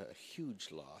 That's a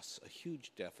huge loss, a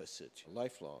huge deficit,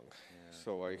 lifelong. Yeah.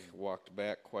 So I walked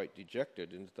back quite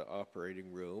dejected into the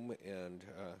operating room and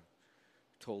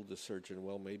told the surgeon,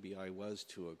 well, maybe I was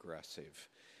too aggressive.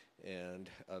 And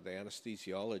the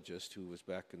anesthesiologist, who was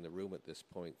back in the room at this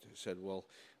point, said, well,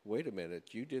 wait a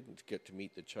minute, you didn't get to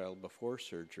meet the child before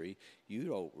surgery. You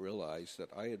don't realize that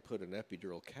I had put an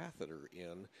epidural catheter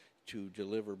in to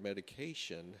deliver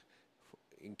medication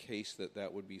in case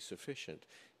that would be sufficient.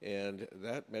 And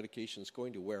that medication is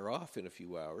going to wear off in a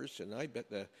few hours, and I bet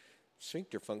the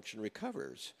sphincter function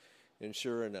recovers. And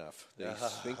sure enough, the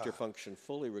sphincter function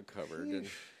fully recovered. And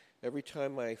every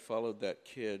time I followed that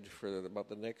kid for about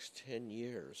the next 10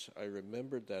 years, I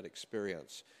remembered that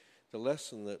experience. The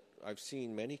lesson that I've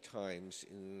seen many times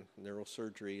in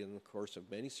neurosurgery in the course of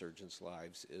many surgeons'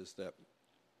 lives is that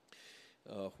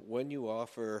when you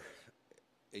offer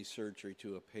a surgery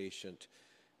to a patient,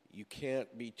 you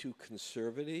can't be too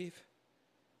conservative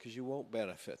because you won't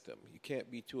benefit them. You can't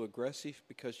be too aggressive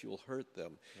because you'll hurt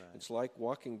them. Right. It's like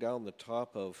walking down the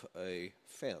top of a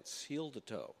fence, heel to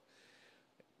toe.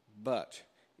 But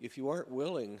if you aren't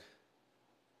willing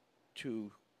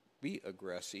to be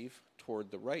aggressive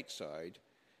toward the right side,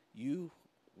 you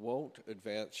won't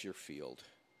advance your field.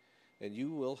 And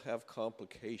you will have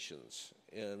complications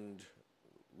and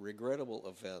regrettable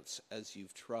events as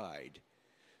you've tried.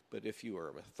 But if you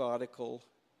are methodical,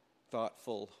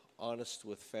 thoughtful, honest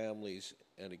with families,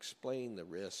 and explain the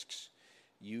risks,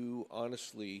 you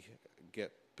honestly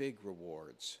get big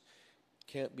rewards.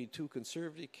 Can't be too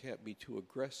conservative, can't be too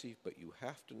aggressive, but you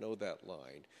have to know that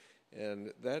line.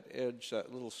 And that edge,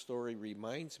 that little story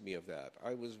reminds me of that.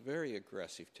 I was very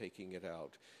aggressive taking it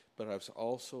out, but I was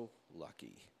also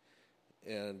lucky.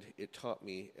 And it taught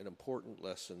me an important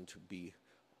lesson to be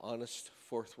honest,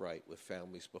 forthright with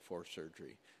families before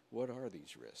surgery. What are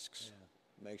these risks?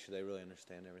 Yeah. Make sure they really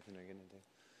understand everything they're going to do.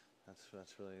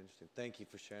 That's really interesting. Thank you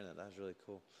for sharing that. That was really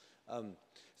cool.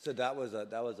 So that was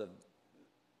a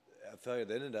failure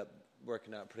that ended up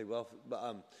working out pretty well.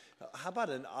 But how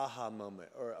about an aha moment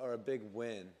or a big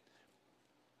win?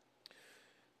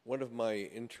 One of my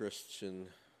interests in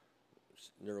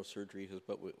neurosurgery is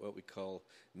what we call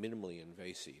minimally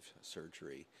invasive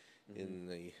surgery. Mm-hmm. In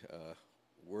the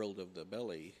world of the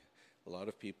belly, a lot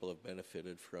of people have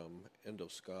benefited from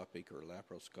endoscopic or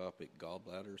laparoscopic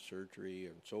gallbladder surgery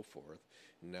and so forth.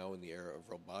 And now in the era of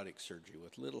robotic surgery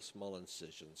with little small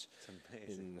incisions.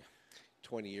 It's amazing.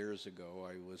 20 years ago,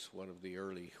 I was one of the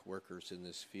early workers in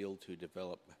this field to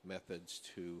develop methods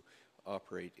to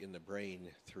operate in the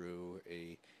brain through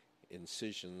a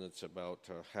incision that's about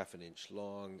half an inch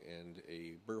long and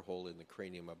a burr hole in the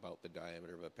cranium about the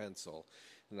diameter of a pencil.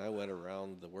 And I went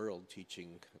around the world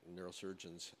teaching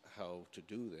neurosurgeons how to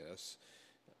do this.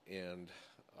 And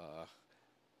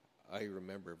I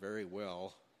remember very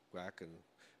well back in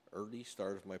early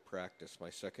start of my practice, my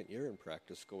second year in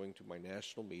practice, going to my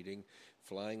national meeting,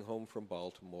 flying home from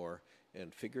Baltimore,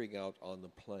 and figuring out on the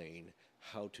plane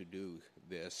how to do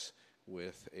this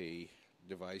with a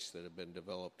device that had been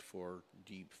developed for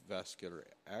deep vascular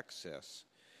access.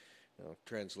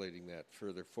 Translating that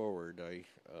further forward, I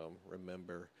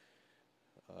remember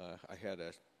I had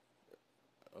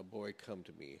a boy come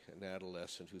to me, an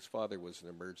adolescent, whose father was an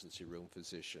emergency room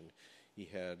physician. He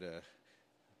had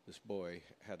this boy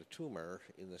had a tumor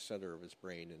in the center of his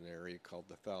brain in an area called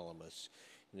the thalamus,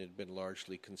 and it had been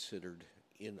largely considered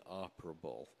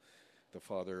inoperable. The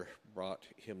father brought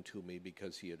him to me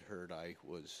because he had heard I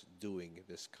was doing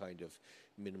this kind of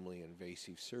minimally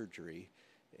invasive surgery,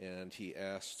 and he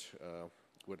asked,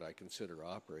 would I consider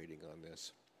operating on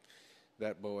this?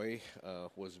 That boy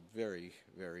was very,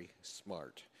 very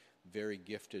smart, very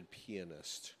gifted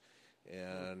pianist,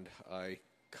 and I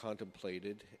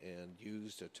contemplated and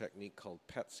used a technique called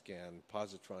PET scan,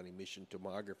 positron emission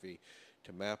tomography,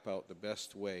 to map out the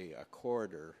best way, a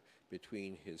corridor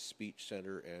between his speech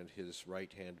center and his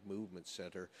right hand movement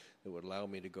center that would allow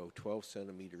me to go 12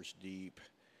 centimeters deep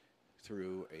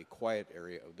through a quiet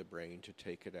area of the brain to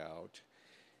take it out.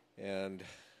 And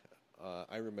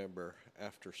I remember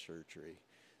after surgery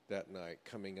that night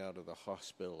coming out of the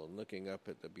hospital and looking up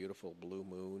at the beautiful blue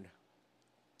moon.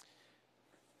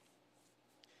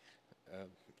 I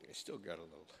still got a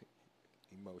little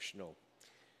emotional,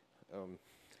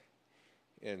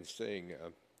 and saying,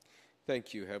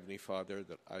 thank you, Heavenly Father,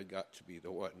 that I got to be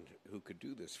the one who could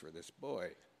do this for this boy.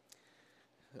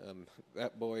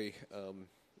 That boy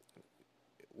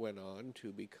went on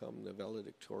to become the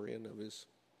valedictorian of his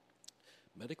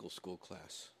medical school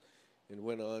class and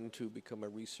went on to become a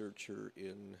researcher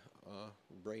in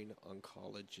brain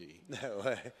oncology. No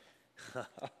way.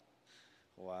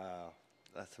 Wow,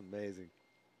 that's amazing.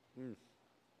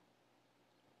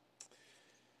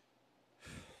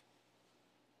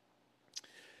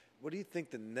 What do you think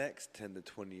the next 10 to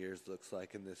 20 years looks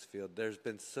like in this field? There's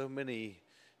been so many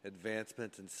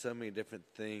advancements and so many different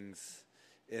things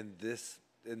in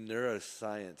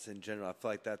neuroscience in general. I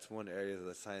feel like that's one area of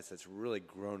the science that's really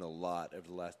grown a lot over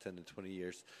the last 10 to 20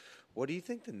 years. What do you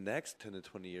think the next 10 to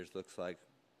 20 years looks like?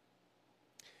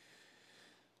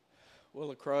 Well,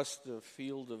 across the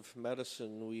field of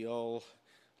medicine, we all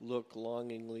look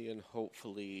longingly and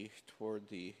hopefully toward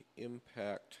the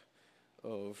impact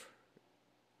of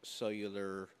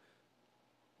cellular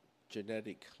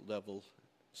genetic level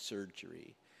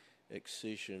surgery,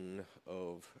 excision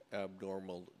of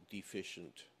abnormal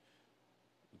deficient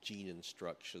gene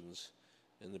instructions,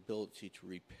 and the ability to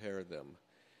repair them.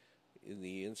 In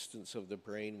the instance of the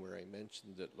brain where I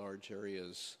mentioned that large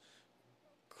areas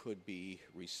could be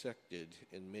resected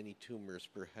and many tumors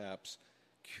perhaps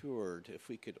cured, if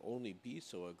we could only be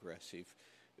so aggressive,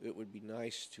 it would be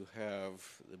nice to have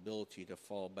the ability to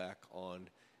fall back on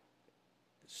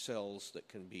cells that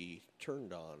can be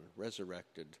turned on,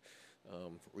 resurrected,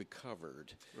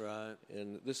 recovered. Right.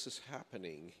 And this is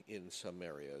happening in some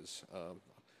areas.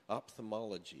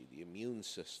 Ophthalmology, the immune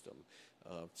system,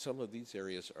 some of these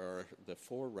areas are the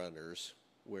forerunners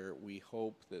where we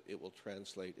hope that it will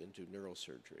translate into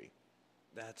neurosurgery.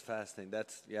 That's fascinating.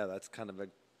 That's kind of a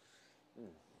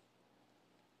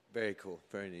very cool,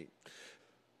 very neat.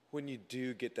 When you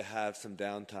do get to have some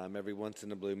downtime every once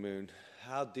in a blue moon,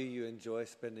 how do you enjoy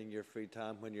spending your free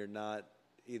time when you're not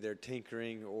either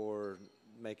tinkering or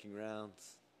making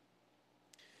rounds?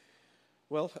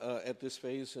 Well, at this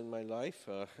phase in my life,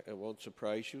 it won't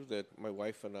surprise you that my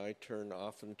wife and I turn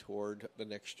often toward the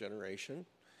next generation,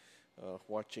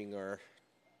 watching our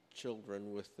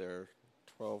children with their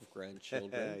 12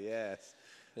 grandchildren. Yes,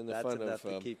 and the that's fun enough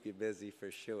of, to keep you busy for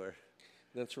sure.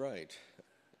 That's right.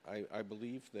 I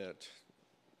believe that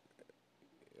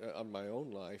on my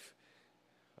own life,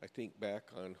 I think back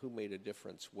on who made a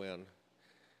difference when,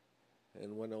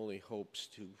 and one only hopes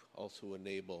to also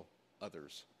enable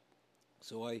others.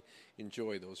 So I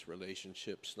enjoy those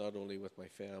relationships, not only with my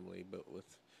family, but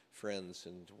with friends.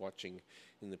 And watching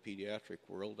in the pediatric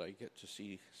world, I get to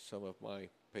see some of my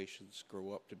patients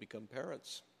grow up to become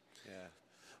parents. Yeah.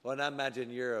 Well, and I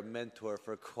imagine you're a mentor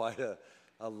for quite a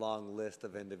long list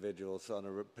of individuals on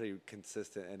a pretty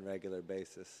consistent and regular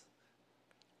basis.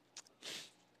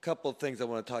 A couple of things I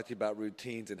want to talk to you about,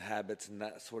 routines and habits and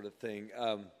that sort of thing.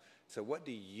 So what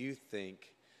do you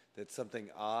think that's something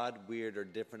odd, weird, or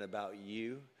different about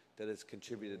you that has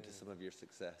contributed to some of your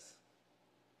success?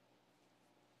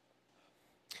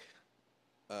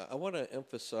 I want to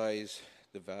emphasize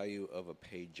the value of a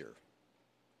pager.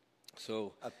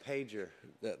 So a pager.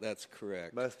 That's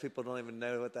correct. Most people don't even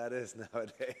know what that is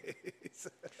nowadays.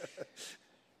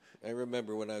 I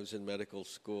remember when I was in medical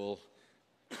school,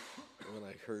 when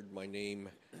I heard my name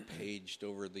paged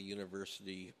over the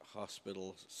university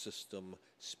hospital system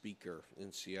speaker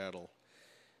in Seattle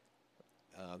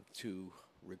to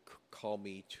call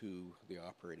me to the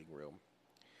operating room.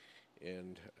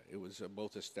 And it was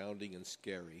both astounding and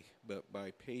scary. But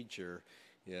by pager,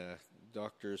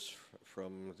 doctors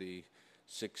from the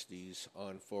 60s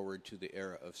on forward to the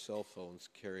era of cell phones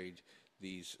carried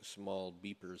these small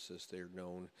beepers, as they're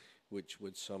known, which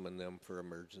would summon them for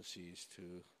emergencies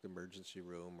to the emergency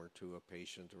room or to a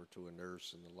patient or to a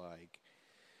nurse and the like.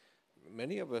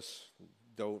 Many of us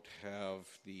don't have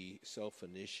the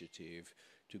self-initiative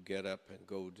to get up and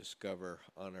go discover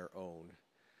on our own.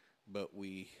 but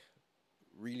we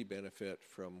really benefit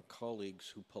from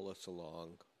colleagues who pull us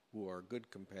along, who are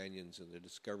good companions in the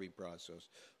discovery process,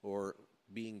 or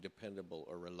being dependable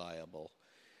or reliable.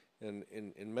 And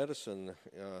in medicine,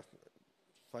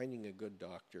 finding a good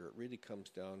doctor, it really comes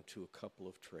down to a couple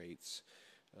of traits.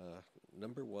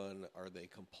 Number one, are they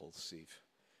compulsive?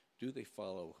 Do they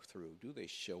follow through? Do they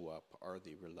show up? Are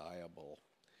they reliable?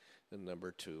 And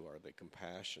number two, are they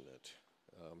compassionate?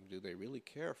 Do they really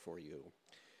care for you?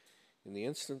 In the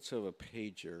instance of a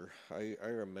pager, I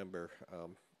remember,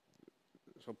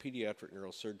 so pediatric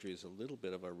neurosurgery is a little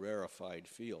bit of a rarefied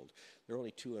field. There are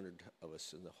only 200 of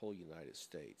us in the whole United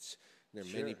States. There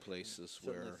are many places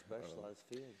where, specialized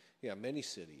field. Yeah, many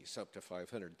cities, up to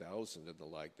 500,000 and the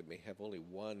like, that may have only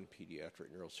one pediatric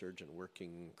neurosurgeon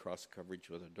working cross coverage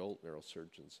with adult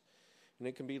neurosurgeons. And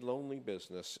it can be lonely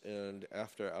business and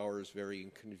after hours very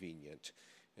inconvenient.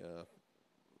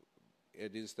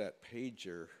 It is that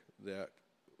pager that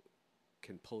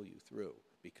can pull you through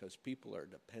because people are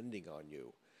depending on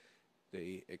you.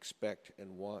 They expect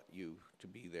and want you to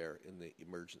be there in the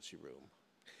emergency room.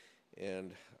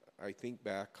 And I think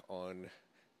back on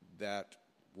that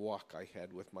walk I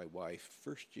had with my wife,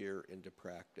 first year into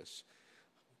practice,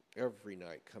 every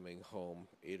night coming home,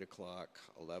 8 o'clock,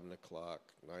 11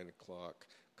 o'clock, 9 o'clock,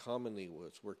 commonly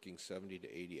was working 70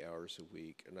 to 80 hours a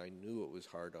week, and I knew it was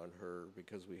hard on her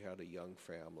because we had a young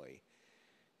family.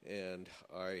 And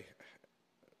I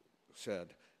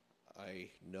said, I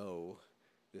know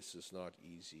this is not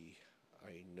easy.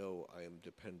 I know I am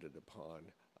dependent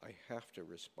upon. I have to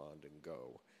respond and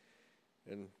go.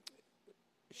 And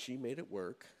she made it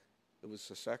work. It was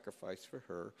a sacrifice for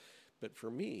her. But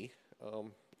for me,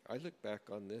 I look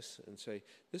back on this and say,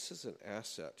 this is an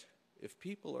asset. If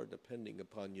people are depending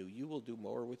upon you, you will do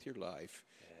more with your life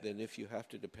than if you have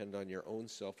to depend on your own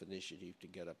self-initiative to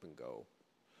get up and go.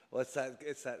 Well,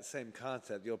 it's that same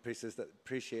concept. You'll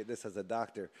appreciate this as a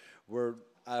doctor.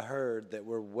 I heard that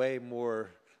we're way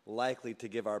more likely to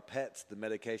give our pets the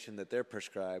medication that they're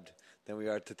prescribed than we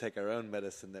are to take our own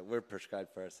medicine that we're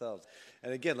prescribed for ourselves.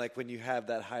 And again, like when you have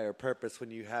that higher purpose,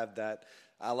 when you have that,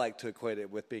 I like to equate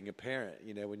it with being a parent.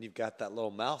 You know, when you've got that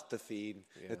little mouth to feed,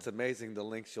 it's amazing the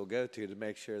lengths you'll go to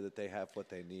make sure that they have what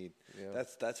they need. Yeah.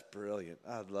 That's brilliant.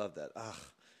 I love that.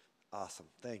 Awesome.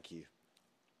 Thank you.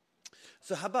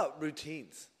 So how about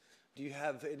routines? Do you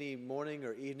have any morning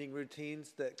or evening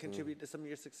routines that contribute to some of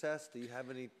your success? Do you have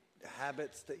any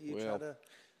habits that you try to?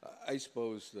 I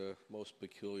suppose the most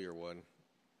peculiar one,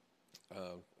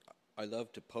 I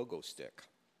love to pogo stick.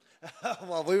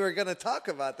 Well, we were going to talk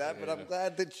about that, but I'm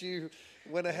glad that you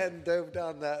went ahead and dove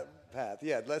down that path.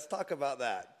 Yeah, let's talk about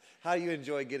that. How you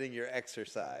enjoy getting your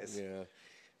exercise. Yeah.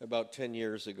 About 10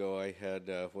 years ago, I had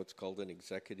what's called an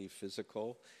executive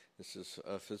physical. This is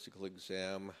a physical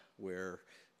exam where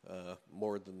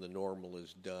more than the normal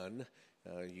is done.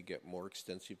 You get more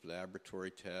extensive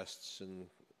laboratory tests and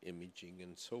imaging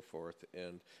and so forth.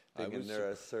 And being a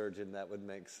neurosurgeon, that would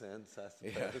make sense, I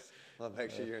suppose. Yeah. Well, make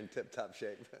sure you're in tip-top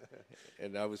shape.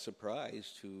 And I was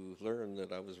surprised to learn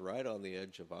that I was right on the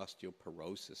edge of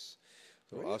osteoporosis.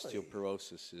 So really?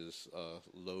 Osteoporosis is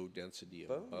low density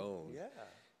of bone. Yeah.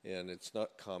 And it's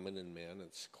not common in men.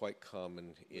 It's quite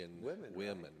common in women.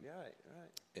 Right.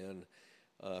 And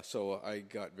so I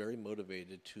got very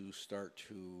motivated to start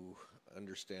to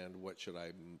understand what should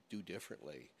I do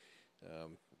differently.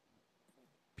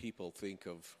 People think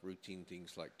of routine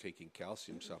things like taking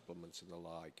calcium supplements and the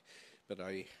like, but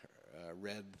I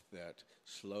read that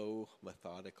slow,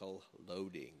 methodical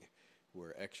loading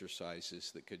were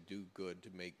exercises that could do good to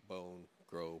make bone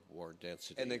grow more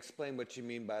density. And explain what you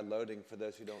mean by loading for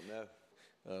those who don't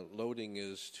know. Loading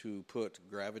is to put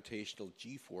gravitational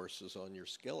G-forces on your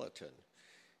skeleton.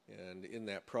 And in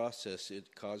that process,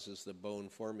 it causes the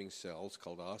bone-forming cells,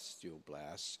 called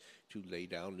osteoblasts, to lay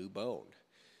down new bone.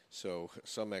 So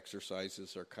some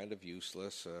exercises are kind of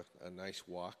useless. A nice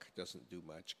walk doesn't do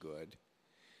much good.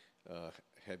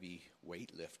 Heavy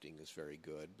weightlifting is very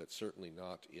good, but certainly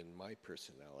not in my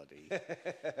personality.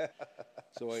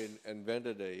 So I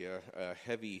invented a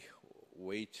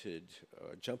heavy-weighted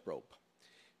jump rope.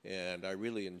 And I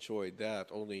really enjoyed that,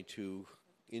 only to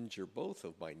injure both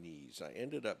of my knees. I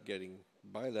ended up getting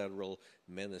bilateral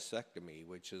meniscectomy,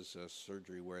 which is a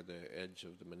surgery where the edge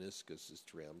of the meniscus is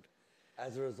trimmed.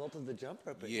 As a result of the jump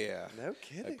rope? Yeah. No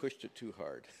kidding. I pushed it too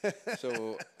hard.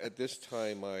 So at this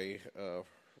time, I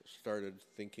started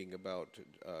thinking about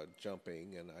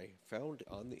jumping, and I found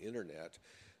on the internet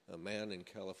a man in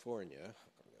California,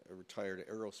 a retired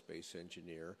aerospace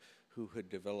engineer, who had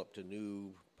developed a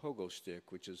new pogo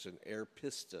stick, which is an air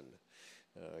piston.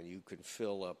 You can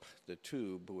fill up the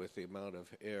tube with the amount of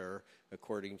air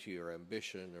according to your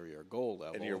ambition or your goal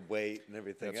level. And your weight and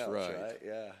everything That's else, right.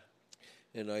 Yeah.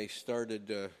 And I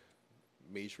started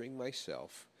measuring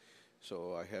myself.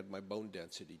 So I had my bone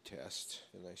density test,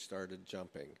 and I started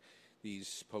jumping.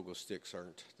 These pogo sticks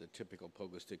aren't the typical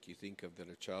pogo stick you think of that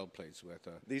a child plays with.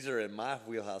 These are in my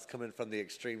wheelhouse, coming from the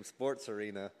extreme sports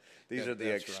arena. These are the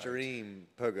that's extreme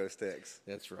pogo sticks.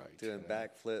 That's right. Doing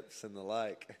backflips and the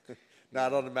like. Now, I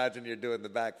don't imagine you're doing the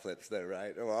backflips though,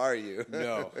 right? Or are you?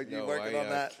 No. Are you working on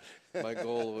that? My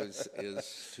goal is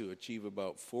to achieve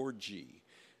about 4G.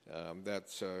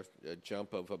 That's a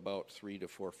jump of about 3 to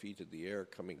 4 feet in the air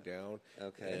coming down.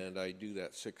 Okay. And I do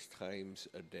that 6 times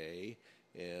a day.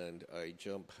 And I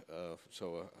jump,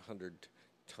 100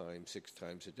 times, 6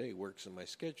 times a day works in my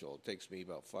schedule. It takes me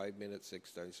about 5 minutes,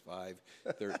 6 times 5,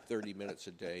 30 minutes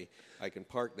a day. I can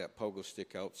park that pogo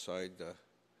stick outside the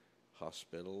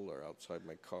hospital or outside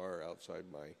my car, outside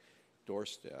my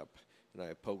doorstep, and I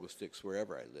have pogo sticks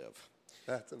wherever I live.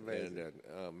 That's amazing.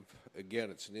 And again,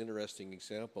 it's an interesting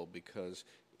example because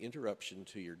interruption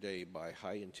to your day by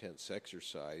high-intense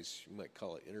exercise, you might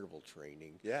call it interval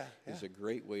training, is a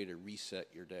great way to reset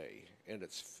your day, and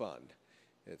it's fun.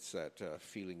 It's that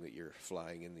feeling that you're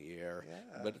flying in the air,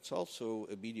 but it's also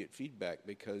immediate feedback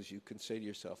because you can say to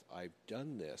yourself, I've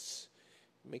done this.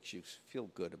 It makes you feel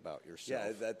good about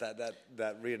yourself. Yeah,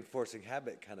 that reinforcing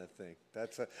habit kind of thing.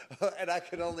 And I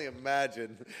can only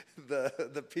imagine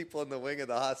the people in the wing of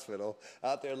the hospital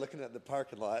out there looking at the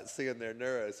parking lot, seeing their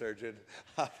neurosurgeon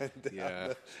hopping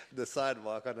down the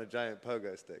sidewalk on a giant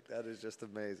pogo stick. That is just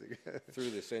amazing.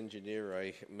 Through this engineer,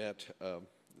 I met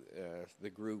the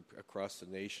group across the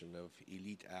nation of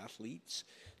elite athletes.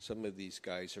 Some of these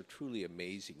guys are truly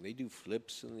amazing. They do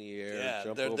flips in the air,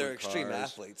 jump over they're extreme cars.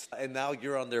 athletes. And now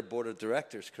you're on their board of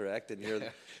directors, correct? And you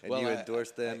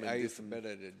endorse them. I've been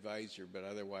an advisor, but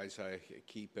otherwise I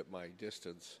keep at my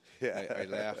distance. Yeah. I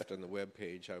laughed on the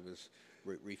webpage. I was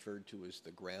referred to as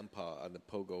the grandpa on the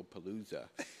Pogo Palooza.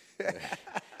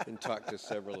 And talked to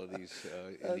several of these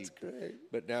elite. That's great.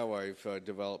 But now I've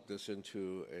developed this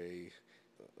into a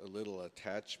little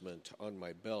attachment on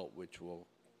my belt, which will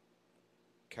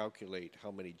calculate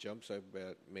how many jumps I've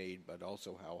made, but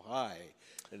also how high.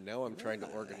 And now I'm trying to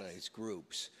organize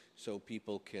groups so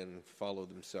people can follow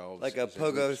themselves. Like a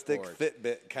pogo stick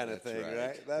Fitbit kind of thing,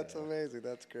 right? That's amazing.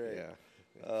 That's great.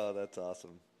 Yeah. Oh, that's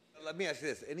awesome. Let me ask you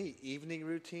this. Any evening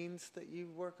routines that you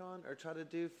work on or try to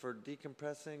do for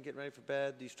decompressing, getting ready for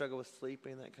bed? Do you struggle with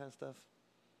sleeping, that kind of stuff?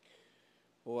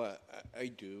 Well, I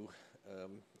do.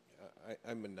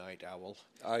 I'm a night owl.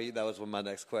 Are you? That was my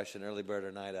next question, early bird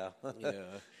or night owl?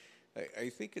 Yeah. I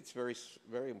think it's very,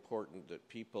 very important that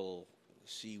people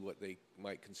see what they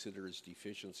might consider as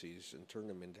deficiencies and turn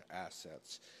them into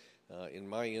assets. In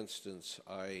my instance,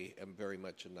 I am very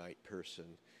much a night person,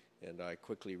 and I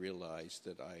quickly realized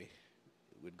that I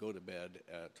would go to bed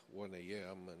at 1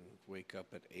 a.m. and wake up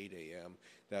at 8 a.m.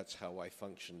 That's how I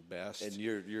function best. And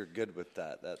you're good with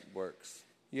that. That works.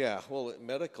 Yeah, well, at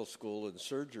medical school and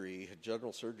surgery,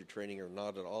 general surgery training are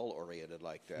not at all oriented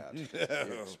like that.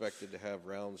 You're expected to have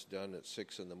rounds done at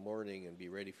 6 in the morning and be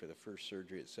ready for the first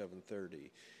surgery at 7:30.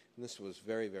 And this was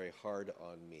very, very hard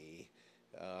on me.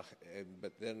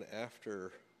 But then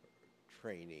after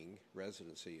training,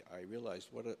 residency, I realized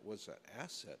what it was an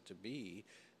asset to be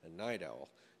a night owl,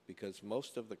 because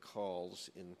most of the calls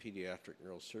in pediatric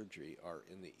neurosurgery are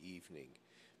in the evening.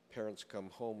 Parents come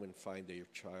home and find their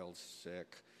child's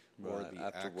sick, or the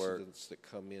accidents that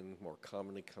more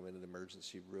commonly come into the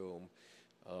emergency room.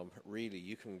 Really,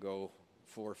 you can go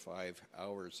 4 or 5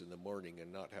 hours in the morning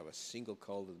and not have a single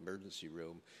call to the emergency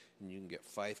room, and you can get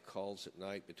 5 calls at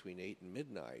night between 8 and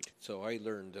midnight. So I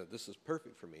learned this is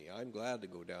perfect for me. I'm glad to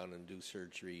go down and do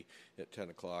surgery at 10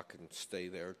 o'clock and stay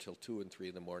there till 2 and 3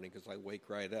 in the morning because I wake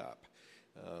right up.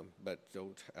 But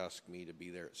don't ask me to be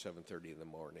there at 7:30 in the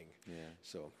morning. Yeah.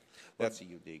 So that's a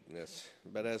uniqueness.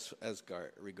 But as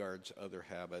regards other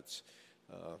habits,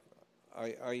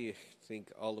 I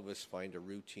think all of us find a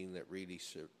routine that really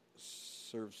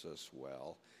serves us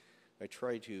well. I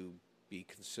try to be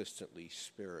consistently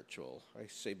spiritual. I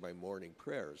say my morning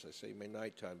prayers. I say my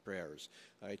nighttime prayers.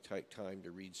 I take time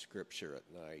to read scripture at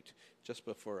night just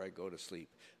before I go to sleep.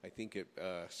 I think it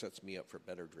sets me up for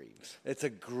better dreams. It's a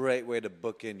great way to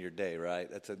book in your day, right?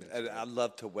 And I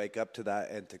love to wake up to that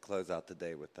and to close out the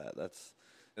day with that.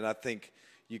 And I think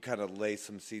you kind of lay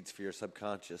some seeds for your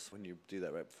subconscious when you do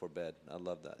that right before bed. I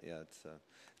love that. Yeah,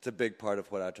 it's a big part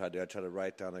of what I try to do. I try to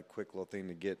write down a quick little thing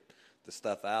to get the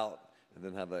stuff out, and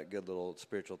then have a good little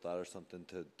spiritual thought or something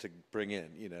to bring in,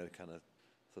 to kind of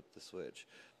flip the switch.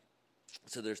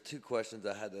 So there's two questions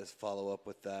I had to follow up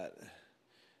with that.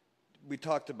 We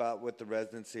talked about with the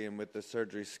residency and with the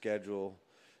surgery schedule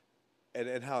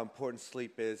and how important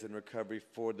sleep is in recovery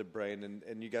for the brain.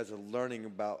 And you guys are learning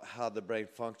about how the brain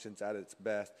functions at its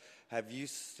best. Have you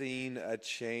seen a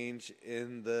change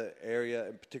in the area,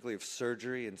 and particularly of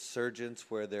surgery and surgeons,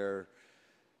 where they're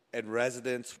and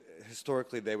residents?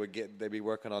 Historically, they'd be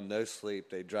working on no sleep.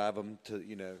 They drive them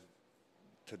to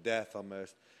death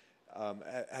almost.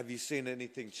 Have you seen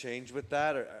anything change with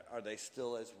that, or are they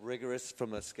still as rigorous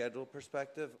from a schedule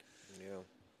perspective?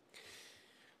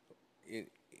 Yeah.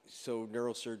 So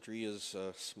neurosurgery is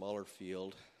a smaller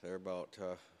field. There are about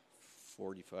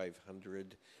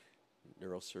 4,500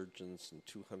 neurosurgeons and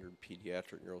 200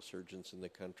 pediatric neurosurgeons in the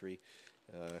country.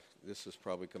 This is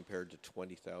probably compared to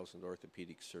 20,000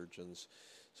 orthopedic surgeons.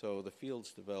 So the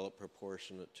field's developed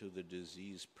proportionate to the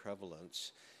disease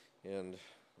prevalence. And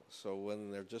so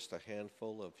when there are just a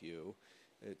handful of you,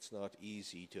 it's not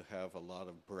easy to have a lot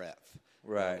of breadth,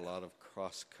 right, and a lot of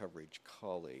cross-coverage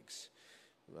colleagues.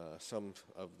 Some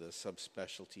of the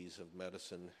subspecialties of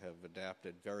medicine have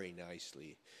adapted very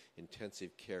nicely.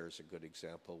 Intensive care is a good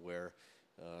example, where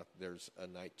there's a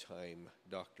nighttime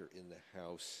doctor in the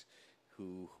house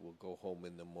who will go home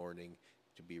in the morning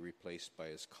to be replaced by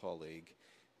his colleague.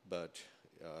 But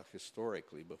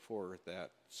historically, before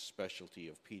that specialty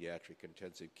of pediatric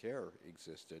intensive care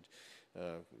existed,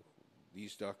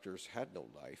 these doctors had no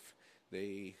life.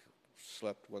 They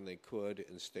slept when they could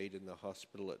and stayed in the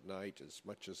hospital at night as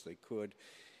much as they could.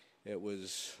 It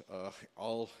was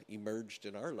all emerged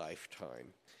in our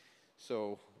lifetime.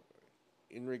 So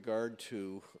in regard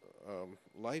to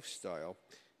lifestyle,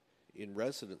 in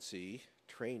residency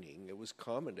training, it was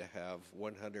common to have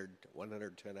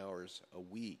 110 hours a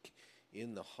week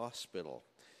in the hospital.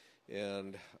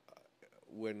 And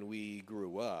when we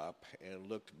grew up and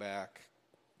looked back,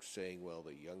 saying, well,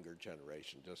 the younger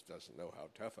generation just doesn't know how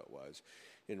tough it was.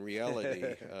 In reality,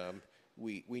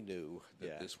 we knew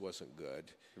that this wasn't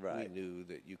good. Right. We knew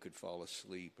that you could fall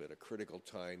asleep at a critical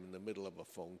time in the middle of a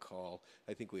phone call.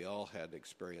 I think we all had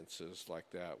experiences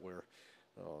like that where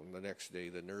the next day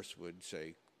the nurse would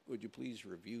say, would you please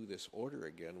review this order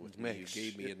again with me? You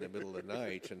gave me in the middle of the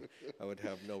night, and I would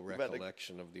have no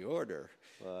recollection of the order.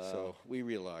 Wow. So we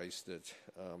realized that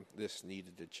this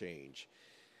needed to change.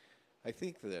 I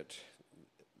think that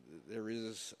there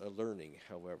is a learning,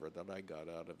 however, that I got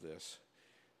out of this.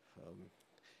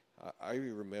 I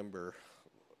remember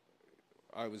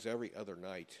I was every other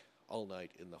night, all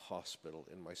night in the hospital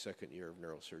in my second year of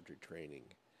neurosurgery training.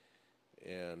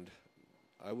 And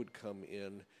I would come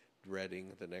in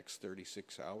dreading the next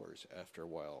 36 hours after a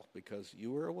while, because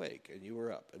you were awake and you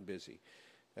were up and busy.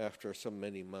 After so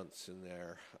many months in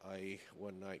there, I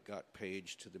one night got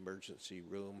paged to the emergency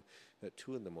room at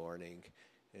 2 a.m,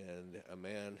 and a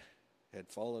man had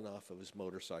fallen off of his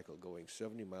motorcycle going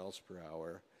 70 miles per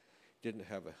hour, didn't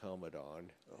have a helmet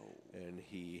on, and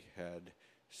he had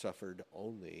suffered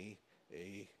only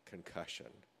a concussion.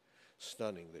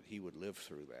 Stunning that he would live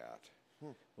through that.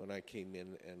 When I came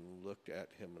in and looked at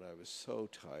him, and I was so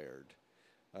tired,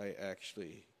 I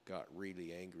actually got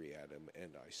really angry at him,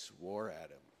 and I swore at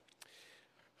him.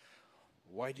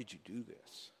 Why did you do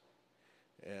this?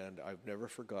 And I've never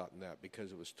forgotten that,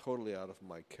 because it was totally out of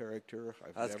my character.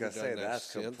 I was going to say,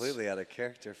 that's completely out of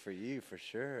character for you, for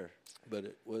sure. But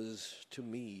it was, to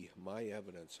me, my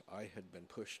evidence. I had been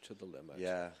pushed to the limit.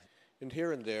 Yeah. And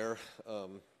here and there,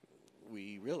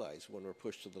 we realize when we're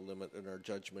pushed to the limit and our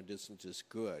judgment isn't as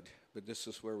good. But this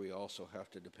is where we also have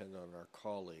to depend on our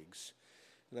colleagues.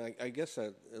 And I guess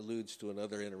that alludes to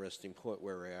another interesting point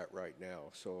where we're at right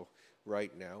now. So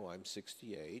right now, I'm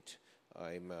 68.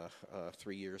 I'm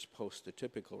 3 years post the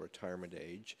typical retirement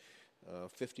age.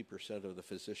 50% of the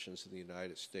physicians in the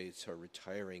United States are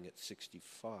retiring at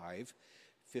 65.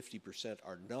 50%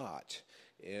 are not.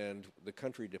 And the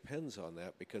country depends on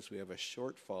that, because we have a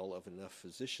shortfall of enough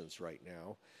physicians right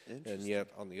now. And yet,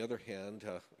 on the other hand,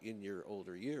 in your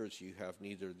older years, you have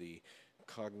neither the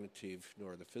cognitive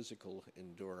nor the physical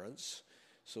endurance.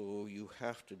 So you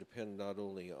have to depend not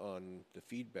only on the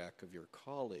feedback of your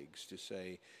colleagues to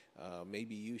say,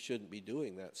 maybe you shouldn't be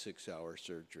doing that 6-hour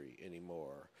surgery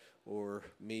anymore, or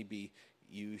maybe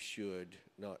you should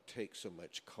not take so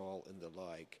much call and the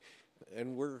like.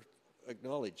 And we're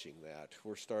acknowledging that.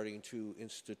 We're starting to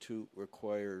institute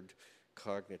required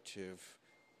cognitive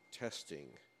testing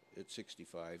at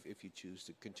 65 if you choose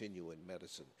to continue in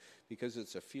medicine, because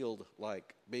it's a field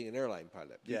like being an airline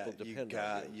pilot. People depend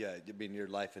on you. Yeah, I mean, your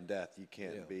life and death. You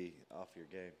can't be off your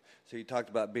game. So you talked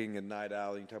about being a night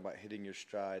owl, and you talked about hitting your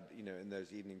stride, in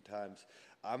those evening times.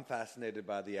 I'm fascinated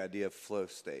by the idea of flow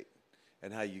state.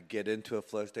 and how you get into a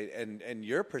flow state, and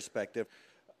your perspective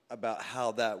about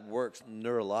how that works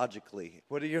neurologically.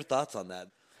 What are your thoughts on that?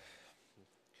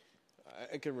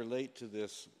 I can relate to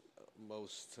this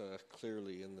most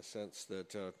clearly in the sense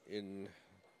that in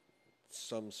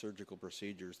some surgical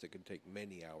procedures that can take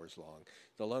many hours long.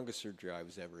 The longest surgery I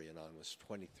was ever in on was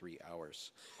 23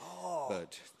 hours. Oh.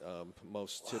 But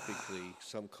most typically,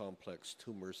 some complex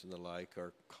tumors and the like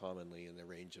are commonly in the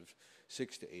range of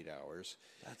 6 to 8 hours.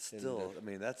 That's still, I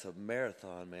mean, that's a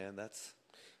marathon, man.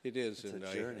 It is, that's and a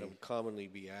I journey. commonly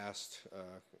be asked,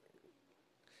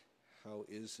 how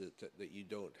is it that you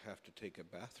don't have to take a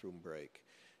bathroom break?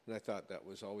 And I thought that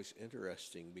was always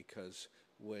interesting because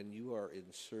when you are in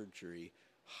surgery,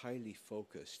 highly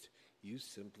focused, you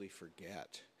simply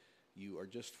forget. You are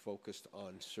just focused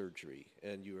on surgery,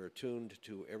 and you are attuned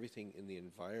to everything in the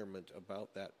environment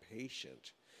about that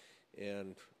patient.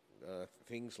 And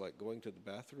things like going to the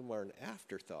bathroom are an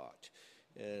afterthought.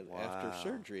 And after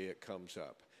surgery, it comes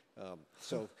up.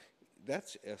 So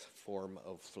that's a form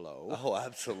of flow. Oh,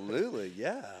 absolutely,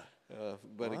 yeah.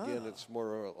 But again, it's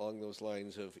more along those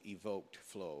lines of evoked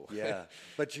flow. Yeah,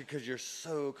 but because you're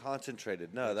so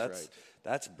concentrated. No, That's right.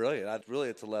 that's brilliant. Really,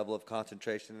 it's a level of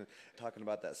concentration. And talking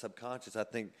about that subconscious, I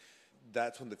think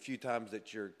that's one of the few times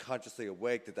that you're consciously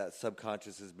awake that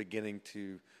subconscious is beginning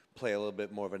to play a little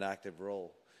bit more of an active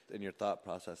role in your thought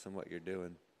process and what you're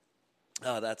doing.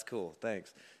 Oh, that's cool.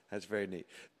 Thanks. That's very neat.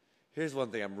 Here's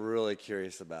one thing I'm really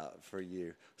curious about for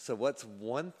you. So what's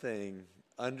one thing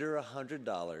under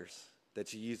 $100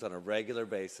 that you use on a regular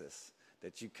basis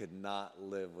that you could not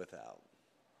live without?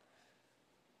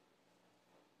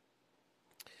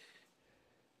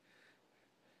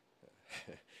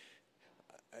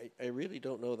 I really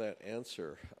don't know that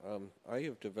answer. I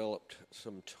have developed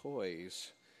some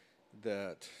toys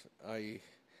that I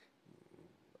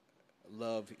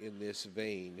love in this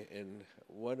vein, and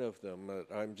one of them,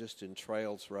 I'm just in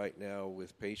trials right now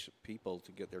with people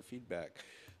to get their feedback.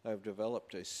 I've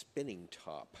developed a spinning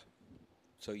top.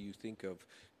 So you think of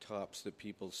tops that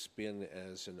people spin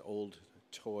as an old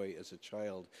toy as a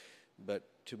child, but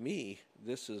to me,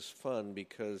 this is fun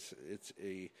because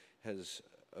has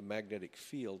a magnetic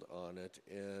field on it,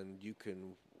 and you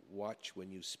can watch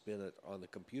when you spin it on the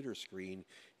computer screen.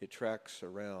 It tracks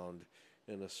around,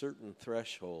 and a certain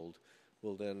threshold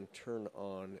will then turn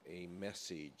on a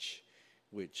message,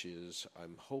 which is,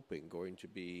 I'm hoping, going to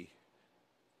be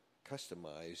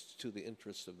customized to the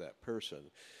interests of that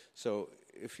person. So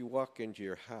if you walk into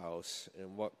your house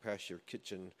and walk past your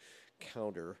kitchen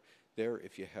counter, there,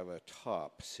 if you have a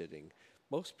top sitting,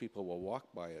 most people will walk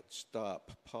by it,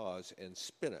 stop, pause, and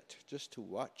spin it just to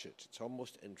watch it. It's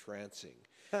almost entrancing.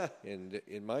 And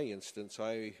in my instance,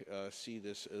 I see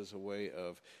this as a way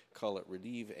of, call it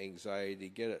relieve anxiety,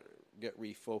 get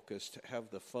refocused, have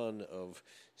the fun of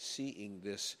seeing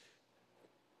this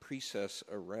process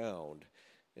around.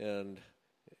 And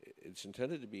it's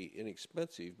intended to be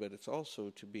inexpensive, but it's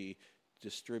also to be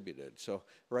distributed. So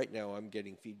right now I'm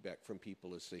getting feedback from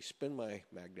people as they spin my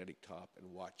magnetic top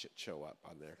and watch it show up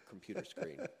on their computer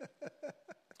screen.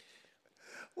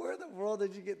 Where in the world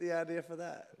did you get the idea for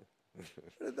that?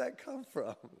 Where did that come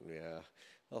from? Yeah,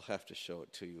 I'll have to show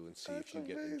it to you and see if you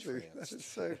get amazing. entranced. That's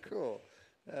so cool.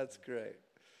 That's great.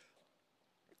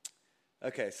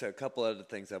 Okay, so a couple other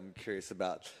things I'm curious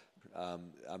about.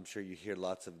 I'm sure you hear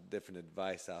lots of different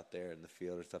advice out there in the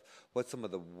field or stuff. What's some of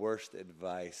the worst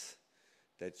advice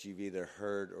that you've either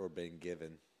heard or been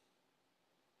given?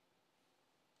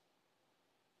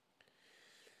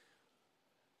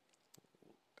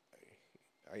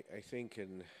 I think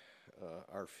in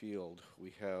our field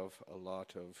we have a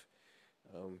lot of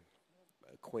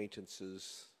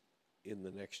acquaintances in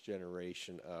the next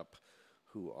generation up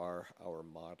who are our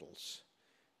models,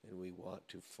 and we want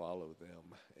to follow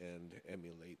them and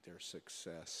emulate their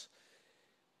success.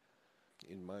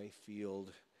 In my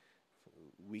field,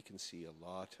 we can see a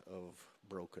lot of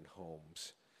broken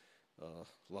homes, a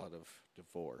lot of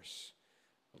divorce,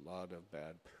 a lot of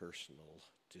bad personal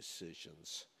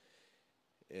decisions.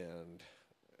 And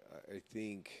I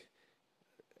think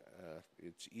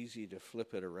it's easy to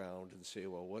flip it around and say,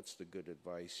 well, what's the good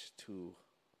advice to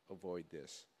avoid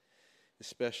this?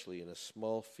 Especially in a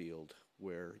small field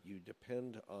where you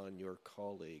depend on your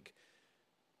colleague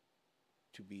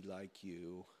to be like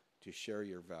you, to share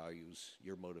your values,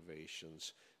 your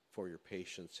motivations for your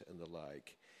patients and the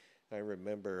like. I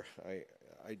remember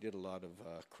I did a lot of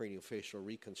craniofacial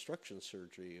reconstruction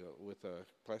surgery with a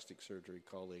plastic surgery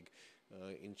colleague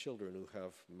in children who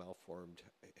have malformed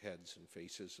heads and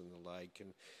faces and the like.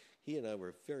 And he and I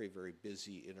were very, very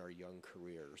busy in our young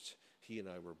careers. He and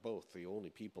I were both the only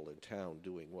people in town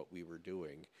doing what we were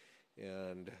doing.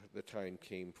 And the time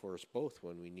came for us both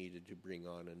when we needed to bring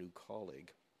on a new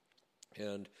colleague.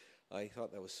 And I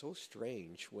thought that was so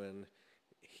strange when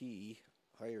he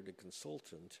hired a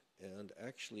consultant and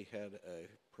actually had a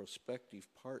prospective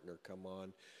partner come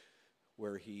on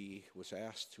where he was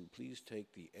asked to please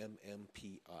take the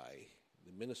MMPI,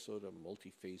 the Minnesota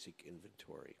Multiphasic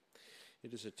Inventory.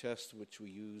 It is a test which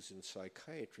we use in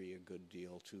psychiatry a good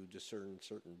deal to discern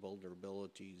certain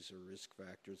vulnerabilities or risk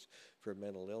factors for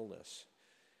mental illness.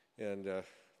 And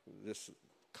this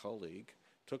colleague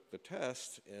took the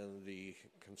test, and the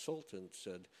consultant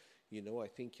said, you know, I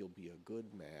think you'll be a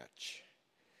good match.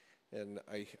 And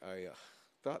I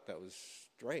thought that was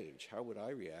strange. How would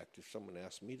I react if someone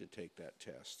asked me to take that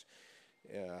test?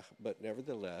 But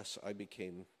nevertheless, I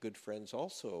became good friends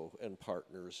also and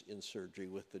partners in surgery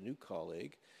with the new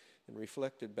colleague and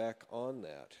reflected back on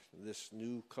that. This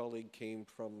new colleague came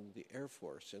from the Air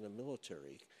Force in a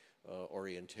military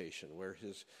orientation where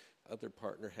his other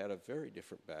partner had a very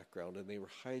different background, and they were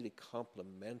highly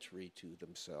complementary to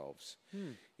themselves.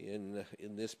 In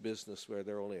this business where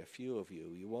there are only a few of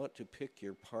you, you want to pick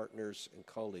your partners and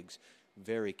colleagues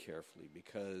very carefully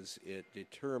because it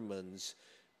determines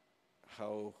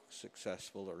how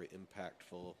successful or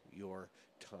impactful your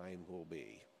time will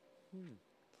be.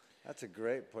 That's a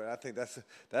great point. I think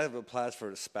that applies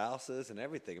for spouses and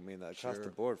everything. I mean, across the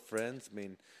board, friends. I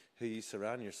mean, who you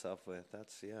surround yourself with.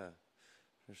 That's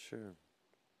for sure.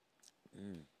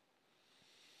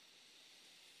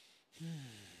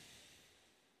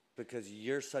 Because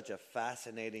you're such a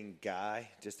fascinating guy,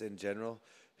 just in general.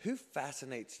 Who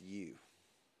fascinates you?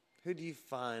 Who do you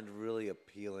find really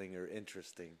appealing or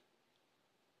interesting?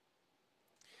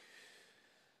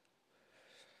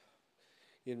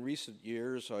 In recent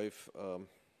years, I've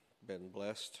been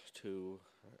blessed to,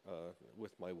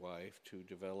 with my wife, to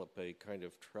develop a kind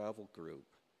of travel group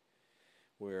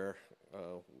where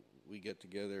we get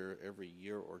together every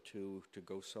year or two to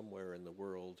go somewhere in the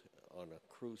world on a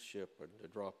cruise ship and to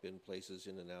drop in places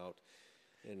in and out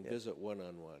and visit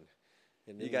one-on-one.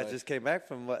 And you guys just came back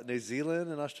from, New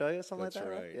Zealand and Australia, something like that?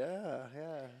 That's right.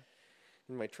 Yeah.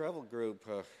 And my travel group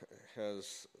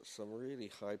has some really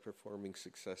high-performing,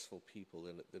 successful people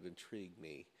in it that intrigue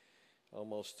me.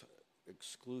 Almost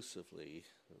exclusively,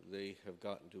 they have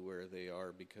gotten to where they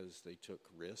are because they took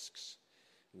risks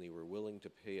and they were willing to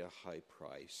pay a high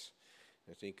price.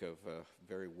 I think of a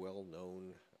very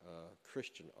well-known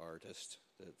Christian artist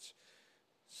that's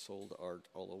sold art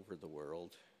all over the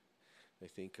world. I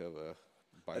think of a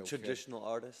traditional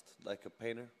artist, like a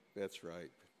painter? That's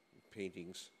right,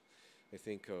 paintings. I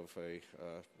think of a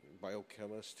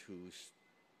biochemist who's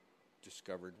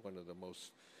discovered one of the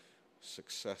most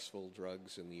successful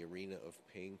drugs in the arena of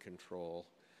pain control,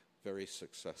 very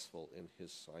successful in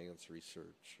his science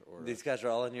research. These guys are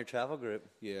all in your travel group?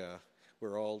 Yeah,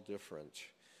 we're all different.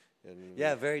 And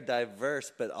very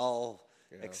diverse, but all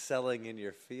excelling in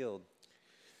your field.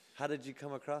 How did you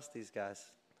come across these guys?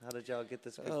 How did y'all get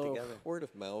this group together? Word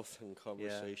of mouth and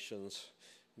conversations,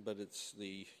 but it's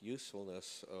the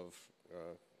usefulness of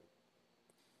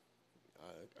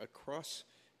across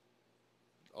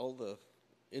all the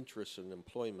interests and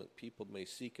employment people may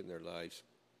seek in their lives.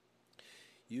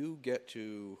 You get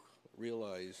to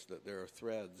realize that there are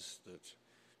threads that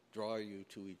draw you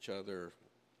to each other.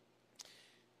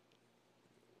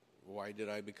 Why did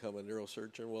I become a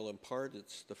neurosurgeon? Well, in part,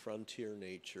 it's the frontier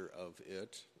nature of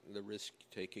it, the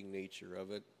risk-taking nature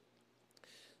of it,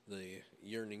 the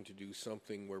yearning to do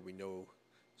something where we know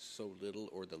so little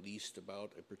or the least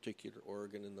about a particular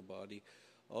organ in the body.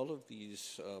 All of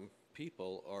these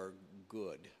people are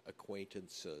good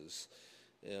acquaintances.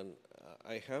 And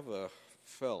I have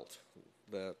felt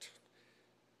that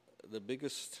the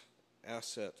biggest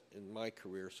asset in my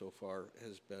career so far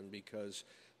has been because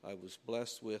I was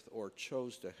blessed with or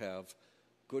chose to have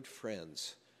good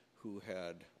friends who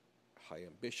had high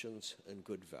ambitions and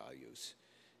good values.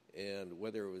 And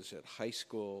whether it was at high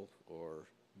school or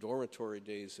dormitory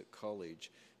days at college,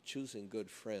 choosing good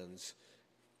friends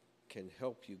can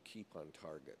help you keep on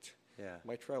target. Yeah.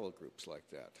 My travel group's like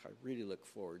that. I really look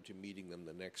forward to meeting them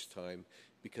the next time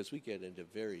because we get into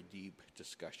very deep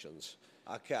discussions.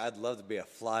 Okay, I'd love to be a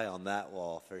fly on that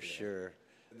wall for sure.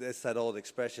 It's that old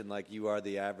expression, like you are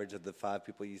the average of the 5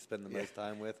 people you spend the most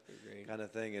time with, kind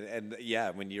of thing. And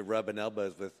when you're rubbing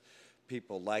elbows with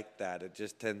people like that, it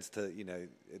just tends to,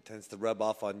 it tends to rub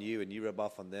off on you and you rub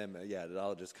off on them. Yeah, it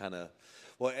all just kind of,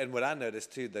 and what I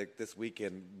noticed too, like this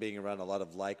weekend, being around a lot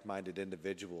of like-minded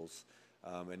individuals,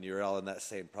 and you're all in that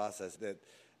same process, that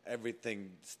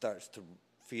everything starts to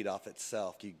feed off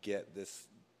itself. You get this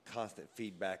constant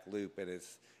feedback loop, and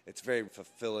it's very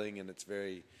fulfilling, and it's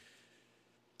very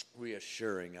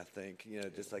reassuring, I think.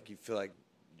 Just like you feel like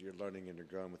you're learning and you're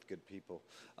growing with good people.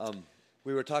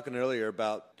 We were talking earlier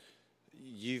about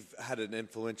you've had an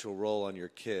influential role on your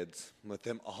kids, with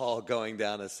them all going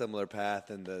down a similar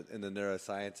path in the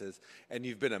neurosciences, and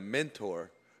you've been a mentor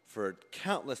for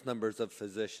countless numbers of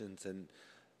physicians. And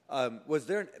was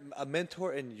there a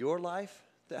mentor in your life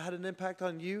that had an impact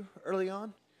on you early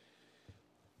on?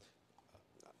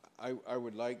 I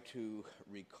would like to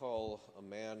recall a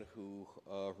man who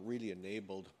really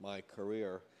enabled my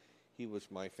career. He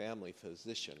was my family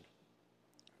physician.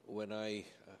 When I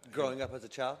Growing up as a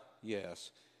child?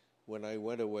 Yes. When I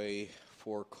went away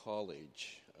for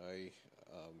college, I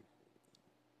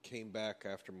came back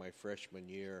after my freshman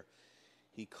year.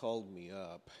 He called me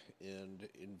up and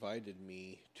invited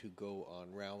me to go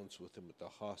on rounds with him at the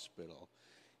hospital.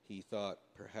 He thought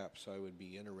perhaps I would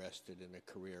be interested in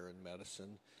a career in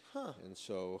medicine. And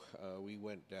so we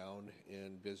went down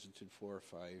and visited 4 or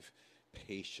 5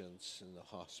 patients in the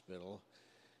hospital.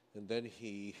 And then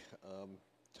he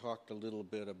talked a little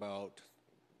bit about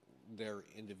their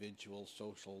individual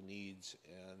social needs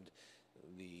and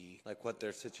like what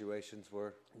their situations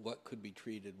were, what could be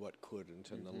treated, what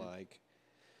couldn't, and the like.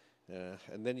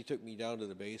 And then he took me down to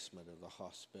the basement of the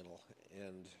hospital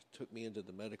and took me into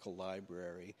the medical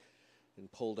library and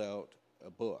pulled out a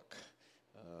book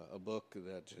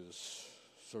that is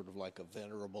sort of like a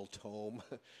venerable tome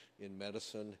in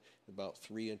medicine, about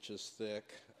 3 inches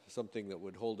thick, something that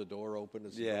would hold a door open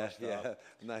as a doorstop.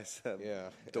 Nice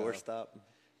doorstop.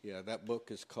 That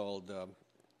book is called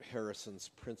Harrison's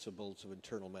Principles of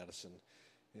Internal Medicine,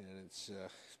 and it's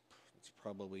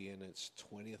probably in its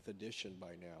 20th edition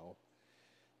by now,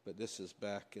 but this is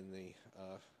back in the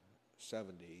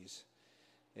 70s,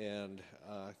 and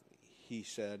he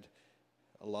said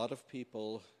a lot of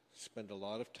people spend a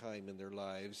lot of time in their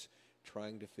lives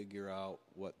trying to figure out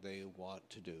what they want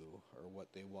to do or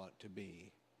what they want to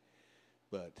be.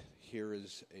 But here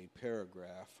is a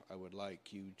paragraph I would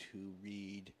like you to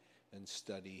read and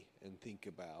study and think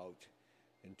about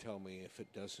and tell me if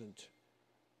it doesn't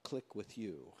click with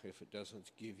you, if it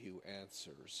doesn't give you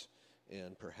answers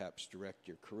and perhaps direct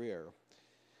your career.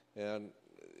 And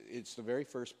it's the very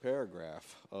first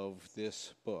paragraph of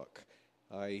this book.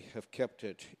 I have kept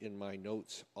it in my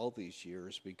notes all these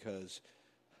years because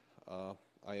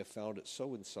I have found it so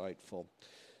insightful.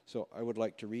 So I would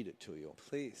like to read it to you.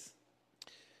 Please.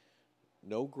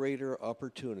 No greater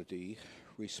opportunity,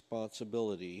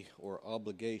 responsibility, or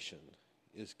obligation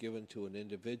is given to an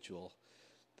individual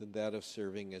than that of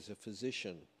serving as a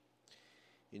physician.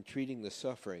 In treating the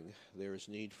suffering, there is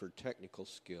need for technical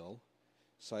skill,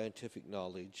 scientific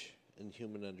knowledge, and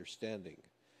human understanding.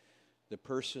 The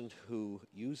person who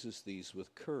uses these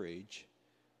with courage,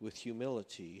 with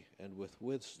humility, and with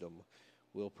wisdom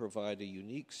will provide a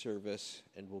unique service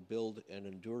and will build an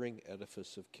enduring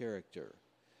edifice of character.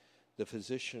 The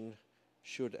physician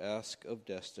should ask of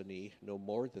destiny no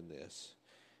more than this,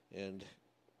 and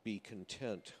be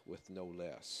content with no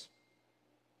less.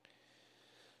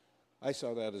 I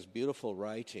saw that as beautiful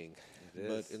writing,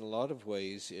 but in a lot of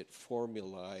ways it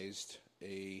formalized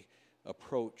a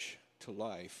approach to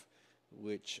life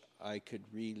which I could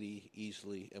really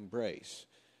easily embrace.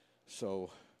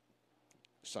 So,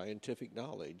 scientific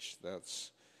knowledge,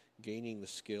 that's gaining the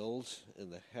skills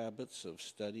and the habits of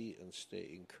study and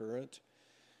staying current,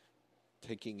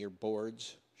 taking your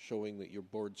boards, showing that you're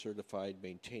board certified,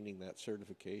 maintaining that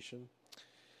certification.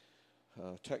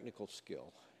 Technical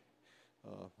skill.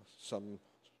 Some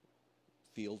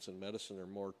fields in medicine are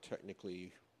more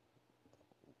technically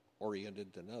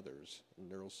oriented than others.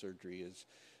 Neurosurgery is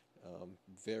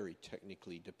very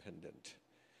technically dependent.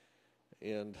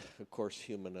 And, of course,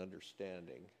 human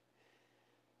understanding.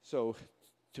 So,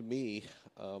 to me,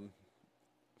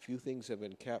 few things have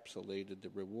encapsulated the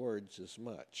rewards as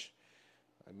much.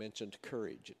 I mentioned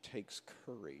courage. It takes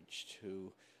courage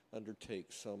to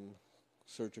undertake some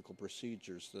surgical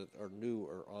procedures that are new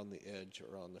or on the edge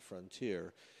or on the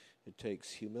frontier. It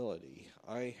takes humility.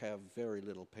 I have very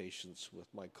little patience with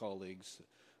my colleagues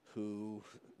who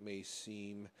may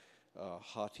seem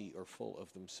haughty or full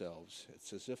of themselves.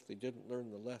 It's as if they didn't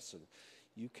learn the lesson.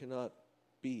 You cannot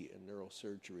be in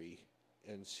neurosurgery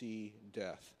and see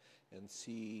death and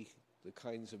see the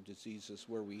kinds of diseases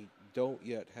where we don't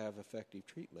yet have effective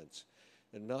treatments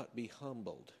and not be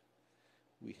humbled.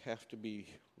 We have to be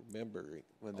remembering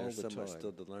when all there's the so time. much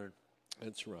still to learn.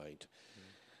 That's right.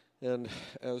 And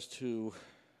as to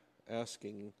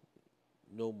asking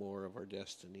no more of our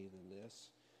destiny than this,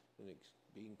 and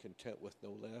being content with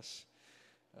no less,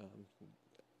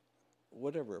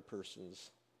 whatever a person's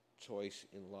choice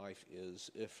in life is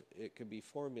if it can be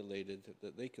formulated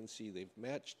that they can see they've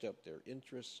matched up their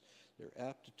interests, their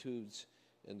aptitudes,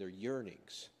 and their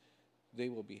yearnings, they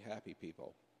will be happy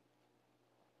people.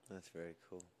 That's very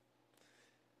cool.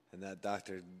 And that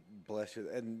doctor, bless you,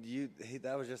 and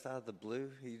that was just out of the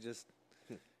blue? He just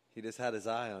had his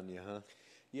eye on you, huh?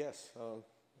 Yes,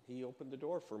 he opened the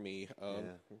door for me.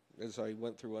 As I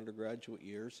went through undergraduate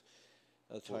years,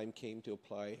 the time came to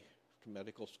apply to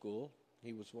medical school.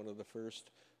 He was one of the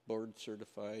first board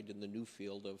certified in the new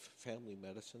field of family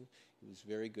medicine. He was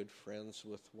very good friends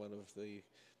with one of the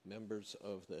members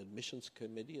of the admissions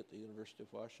committee at the University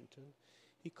of Washington.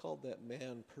 He called that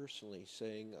man personally,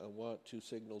 saying, "I want to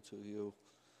signal to you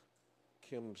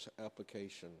Kim's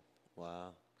application."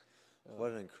 Wow.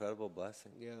 What an incredible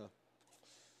blessing. Yeah.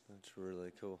 That's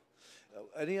really cool.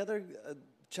 Any other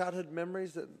childhood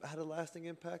memories that had a lasting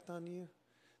impact on you?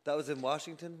 That was in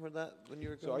Washington, when you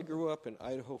were growing So I grew up in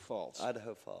Idaho Falls.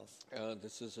 Idaho Falls.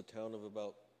 This is a town of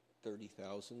about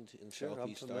 30,000 in Sure,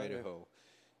 southeast I'm familiar. Idaho.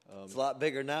 It's a lot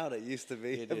bigger now than it used to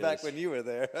be It back is. when you were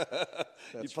there. You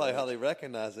That's probably right. hardly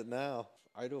recognize it now.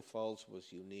 Idaho Falls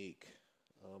was unique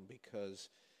because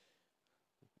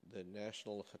the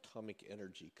National Atomic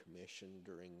Energy Commission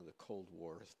during the Cold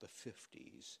War, the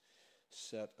 50s,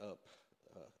 set up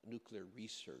nuclear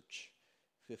research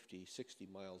 50, 60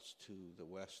 miles to the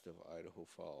west of Idaho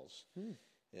Falls.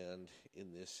 And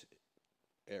in this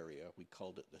area, we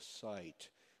called it the site,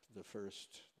 the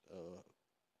first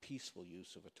peaceful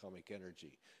use of atomic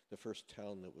energy. The first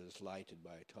town that was lighted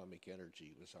by atomic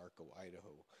energy was Arco,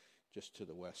 Idaho, just to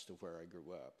the west of where I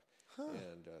grew up.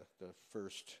 And the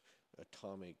first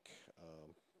atomic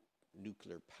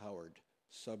nuclear-powered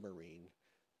submarine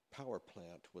power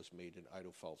plant was made in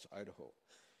Idaho Falls, Idaho.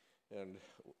 And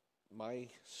my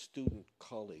student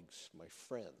colleagues, my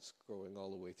friends, growing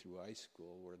all the way through high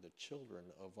school, were the children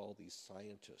of all these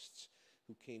scientists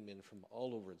who came in from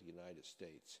all over the United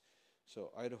States.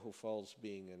 So Idaho Falls,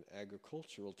 being an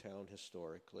agricultural town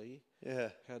historically,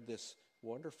 had this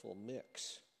wonderful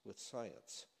mix with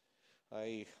science.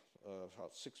 I,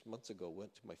 about 6 months ago,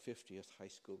 went to my 50th high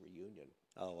school reunion.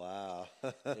 Oh, wow.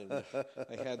 And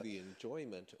I had the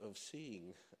enjoyment of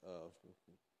seeing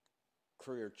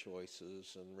career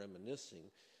choices and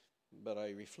reminiscing, but I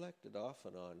reflected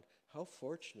often on how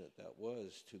fortunate that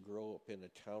was to grow up in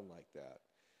a town like that.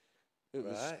 It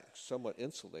was somewhat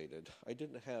insulated. I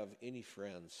didn't have any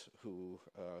friends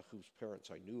whose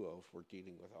parents I knew of were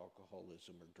dealing with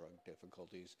alcoholism or drug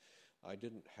difficulties. I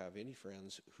didn't have any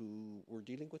friends who were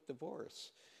dealing with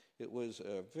divorce. It was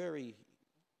a very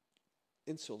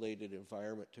insulated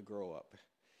environment to grow up.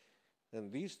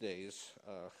 And these days,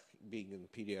 being in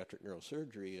pediatric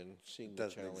neurosurgery and seeing the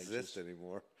challenges... Doesn't exist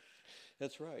anymore.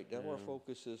 That's right. Now our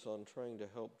focus is on trying to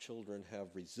help children have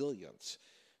resilience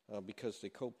because they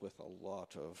cope with a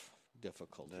lot of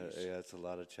difficulties. Yeah, it's a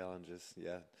lot of challenges,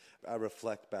 yeah. I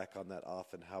reflect back on that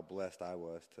often, how blessed I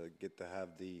was to get to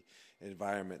have the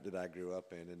environment that I grew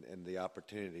up in and the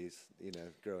opportunities,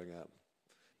 growing up.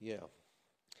 Yeah.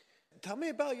 Tell me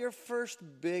about your first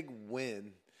big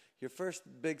win, your first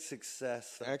big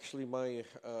success. Actually, my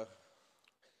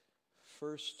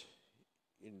first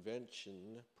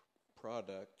invention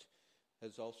product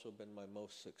has also been my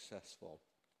most successful.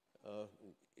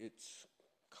 It's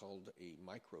called a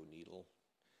microneedle.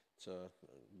 It's a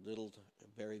little,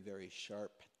 very, very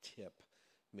sharp tip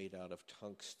made out of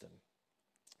tungsten.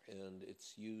 And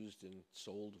it's used and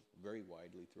sold very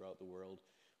widely throughout the world.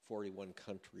 41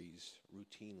 countries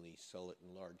routinely sell it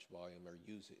in large volume or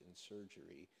use it in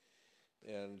surgery.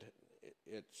 And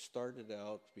it started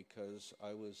out because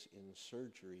I was in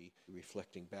surgery,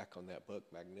 reflecting back on that book,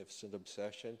 Magnificent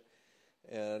Obsession,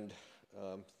 and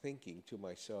thinking to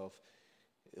myself,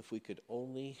 if we could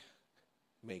only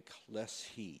make less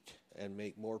heat and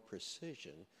make more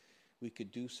precision, we could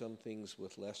do some things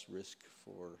with less risk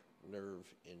for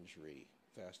nerve injury,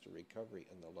 faster recovery,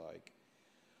 and the like.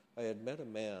 I had met a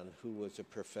man who was a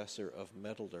professor of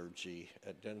metallurgy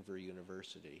at Denver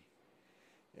University,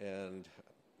 and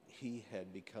he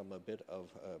had become a bit of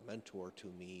a mentor to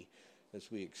me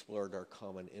as we explored our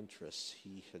common interests.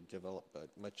 He had developed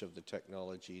much of the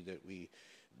technology that we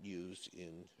used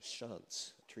in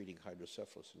shunts, treating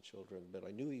hydrocephalus in children, but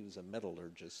I knew he was a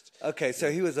metallurgist. Okay, so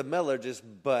he was a metallurgist,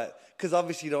 but, because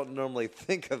obviously you don't normally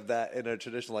think of that in a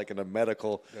traditional, like in a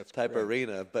medical type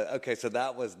arena, but okay, so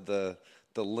that was the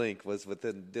link, was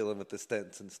within dealing with the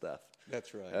stents and stuff.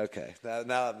 That's right. Okay,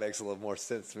 now it makes a little more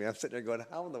sense to me. I'm sitting there going,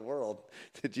 how in the world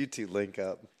did you two link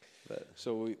up? But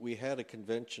so we had a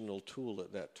conventional tool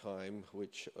at that time,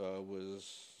 which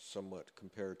was somewhat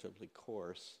comparatively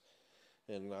coarse,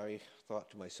 And I thought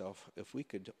to myself, if we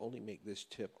could only make this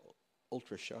tip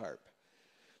ultra sharp.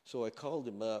 So I called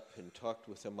him up and talked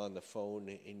with him on the phone,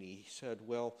 and he said,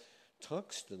 well,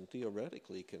 tungsten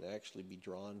theoretically can actually be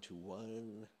drawn to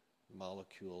one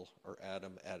molecule or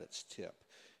atom at its tip,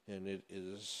 and it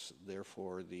is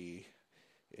therefore the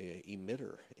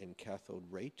emitter in cathode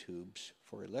ray tubes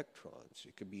for electrons.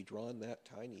 It could be drawn that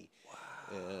tiny.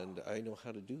 Wow. And I know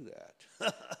how to do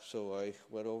that. So I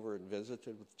went over and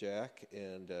visited with Jack,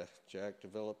 and Jack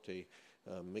developed a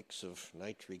mix of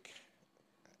nitric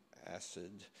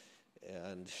acid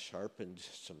and sharpened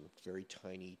some very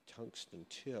tiny tungsten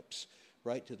tips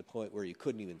right to the point where you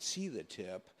couldn't even see the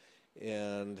tip.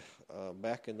 And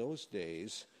back in those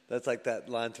days... That's like that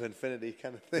line to infinity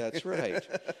kind of thing. That's right.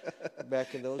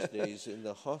 Back in those days, in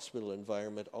the hospital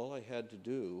environment, all I had to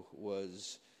do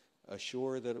was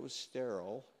assure that it was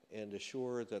sterile and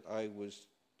assure that I was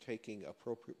taking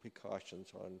appropriate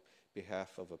precautions on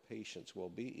behalf of a patient's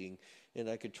well-being, and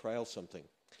I could trial something.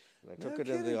 And I took it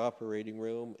into the operating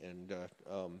room, and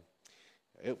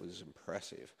it was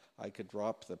impressive. I could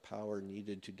drop the power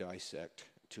needed to dissect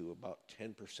to about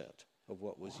 10% of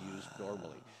what was used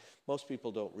normally. Most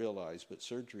people don't realize, but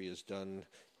surgery is done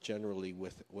generally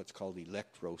with what's called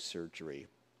electro-surgery,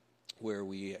 where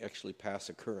we actually pass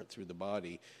a current through the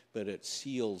body, but it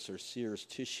seals or sears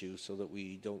tissue so that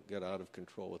we don't get out of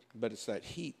control. But it's that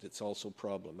heat that's also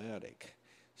problematic.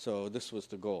 So this was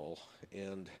the goal,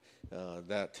 and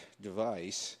that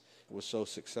device was so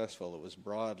successful it was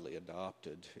broadly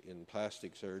adopted in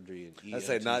plastic surgery and ENT I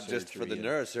say not surgery just for the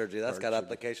neurosurgery, that's got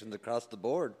applications across the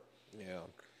board. Yeah.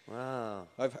 Wow.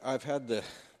 I've had the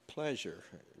pleasure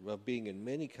of being in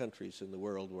many countries in the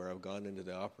world where I've gone into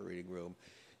the operating room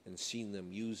and seen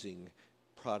them using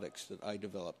products that I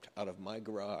developed out of my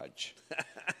garage.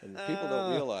 And people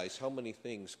don't realize how many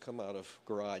things come out of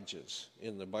garages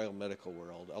in the biomedical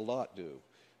world. A lot do.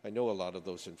 I know a lot of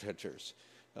those inventors,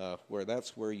 where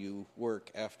that's where you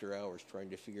work after hours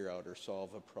trying to figure out or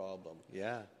solve a problem.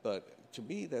 Yeah. But to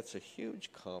me, that's a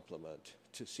huge compliment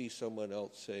to see someone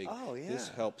else saying, this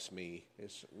helps me,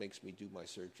 this makes me do my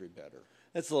surgery better.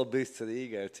 It's a little boost to the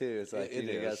ego, too. It's like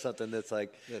you got something that's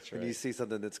like, that's when right. you see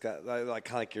something that's got like kind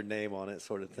of like your name on it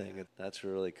sort of thing. Yeah. That's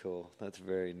really cool. That's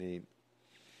very neat.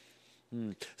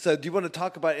 So do you want to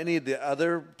talk about any of the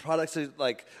other products?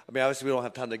 Like, I mean, obviously we don't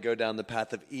have time to go down the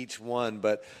path of each one,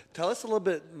 but tell us a little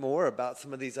bit more about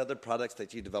some of these other products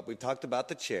that you developed. We've talked about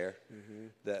the chair.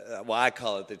 Mm-hmm. Well, I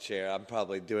call it the chair. I'm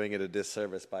probably doing it a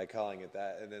disservice by calling it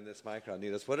that. And then this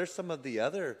microneedles. What are some of the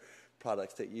other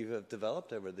products that you have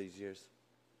developed over these years?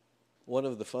 One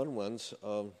of the fun ones,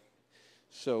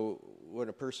 so when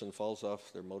a person falls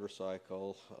off their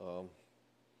motorcycle,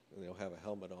 and they'll have a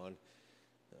helmet on,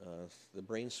 the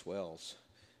brain swells,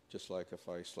 just like if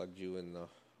I slugged you in the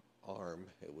arm,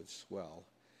 it would swell.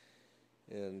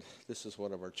 And this is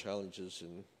one of our challenges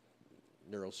in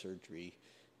neurosurgery,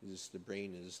 is the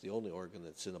brain is the only organ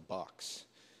that's in a box.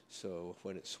 So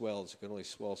when it swells, it can only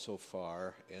swell so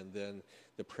far, and then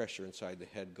the pressure inside the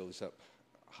head goes up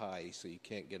high, so you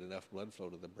can't get enough blood flow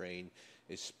to the brain.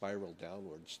 A spiral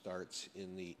downward starts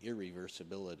in the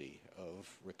irreversibility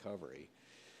of recovery.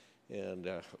 And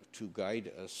to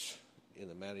guide us in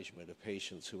the management of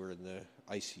patients who are in the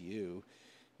ICU,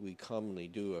 we commonly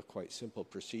do a quite simple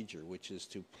procedure, which is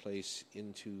to place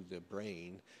into the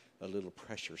brain a little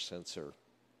pressure sensor.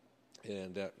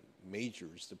 And that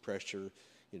measures the pressure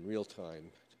in real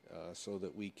time so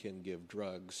that we can give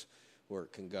drugs, or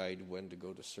it can guide when to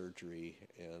go to surgery,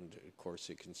 and of course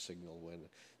it can signal when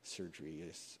surgery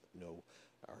is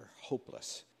are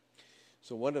hopeless.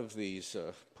 So one of these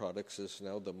products is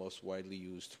now the most widely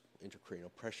used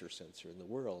intracranial pressure sensor in the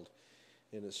world.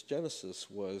 And its genesis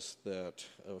was that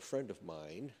a friend of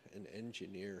mine, an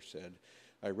engineer, said,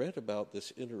 I read about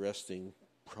this interesting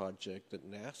project that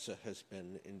NASA has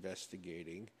been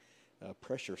investigating, a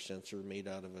pressure sensor made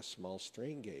out of a small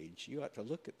strain gauge. You ought to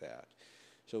look at that.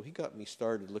 So he got me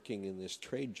started looking in this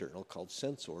trade journal called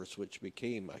Sensors, which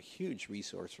became a huge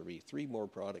resource for me. 3 more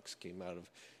products came out of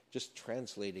just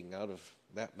translating out of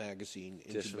that magazine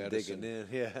into just medicine. Digging in,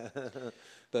 yeah.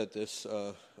 But this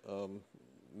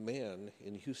man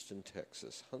in Houston,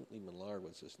 Texas, Huntley Millar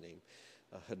was his name,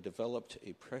 had developed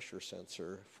a pressure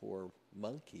sensor for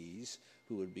monkeys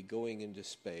who would be going into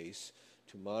space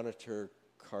to monitor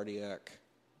cardiac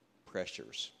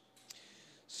pressures.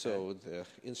 So the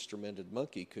instrumented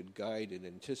monkey could guide and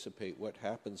anticipate what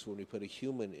happens when we put a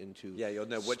human into you'll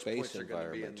know which space points are going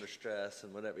to be under stress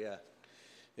and whatever,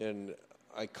 And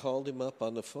I called him up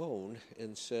on the phone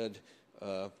and said,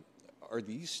 are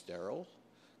these sterile?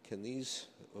 Can these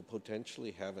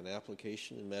potentially have an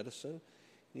application in medicine?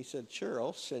 He said, sure,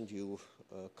 I'll send you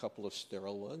a couple of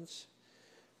sterile ones.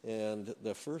 And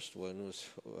the first one was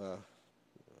a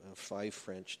 5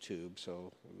 French tube,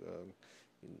 so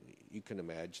you can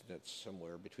imagine that's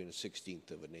somewhere between a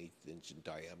 16th of an 1/8 inch in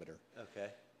diameter. Okay.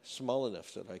 Small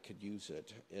enough that I could use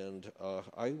it. And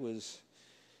I was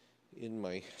in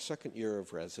my second year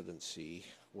of residency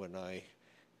when I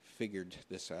figured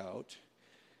this out.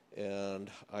 And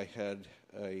I had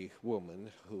a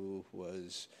woman who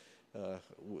was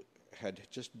had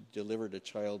just delivered a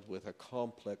child with a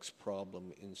complex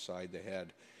problem inside the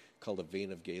head called a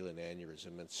vein of Galen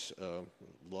aneurysm. It's a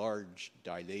large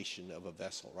dilation of a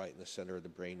vessel right in the center of the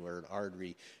brain where an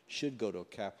artery should go to a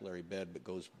capillary bed but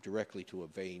goes directly to a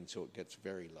vein, so it gets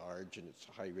very large and it's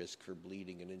high risk for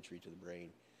bleeding and injury to the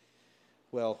brain.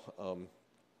 Well,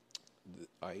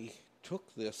 I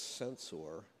took this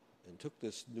sensor and took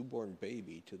this newborn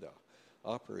baby to the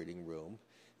operating room,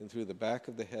 and through the back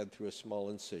of the head, through a small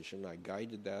incision, I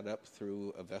guided that up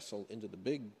through a vessel into the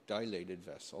big dilated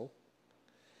vessel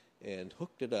and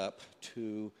hooked it up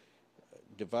to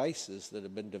devices that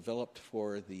have been developed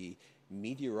for the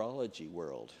meteorology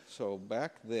world. So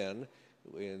back then,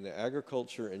 in the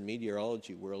agriculture and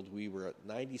meteorology world, we were at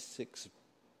 96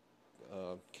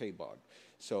 kbaud.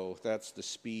 So that's the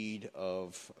speed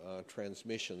of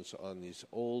transmissions on these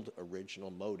old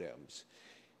original modems.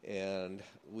 And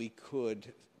we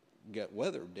could get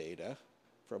weather data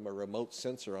from a remote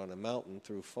sensor on a mountain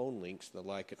through phone links and the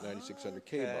like at 9600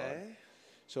 kbaud.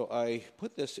 So I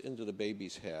put this into the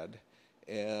baby's head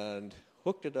and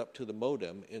hooked it up to the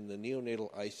modem in the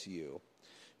neonatal ICU.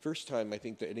 First time I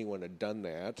think that anyone had done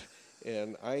that.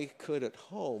 And I could at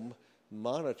home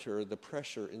monitor the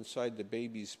pressure inside the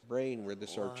baby's brain where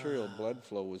this arterial blood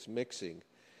flow was mixing.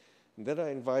 And then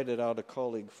I invited out a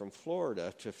colleague from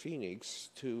Florida to Phoenix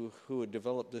who had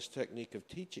developed this technique of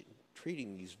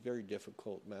treating these very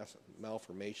difficult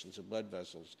malformations of blood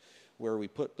vessels where we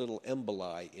put little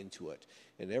emboli into it.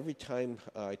 And every time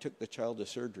I took the child to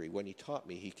surgery, when he taught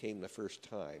me, he came the first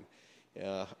time,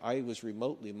 I was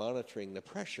remotely monitoring the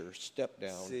pressure step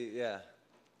down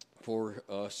for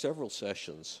several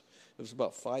sessions. It was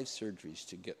about 5 surgeries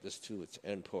to get this to its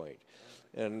end point.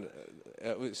 And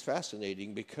it was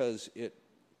fascinating because it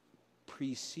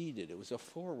was a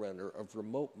forerunner of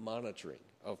remote monitoring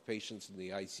of patients in the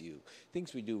ICU.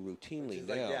 Things we do routinely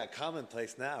now. Like,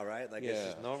 commonplace now, right? Like, it's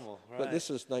just normal. Right. But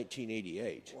this is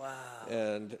 1988. Wow.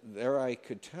 And there I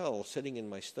could tell, sitting in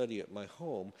my study at my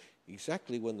home,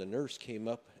 exactly when the nurse came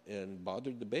up and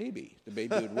bothered the baby. The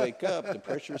baby would wake up, the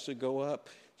pressures would go up.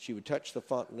 She would touch the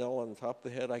fontanelle on the top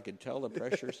of the head. I could tell the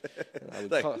pressures.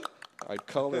 And I'd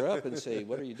call her up and say,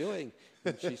 "What are you doing?"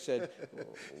 And she said,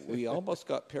 "We almost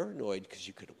got paranoid because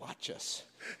you could watch us."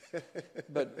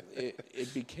 But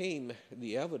it became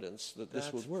the evidence that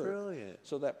this would work. Brilliant.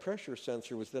 So that pressure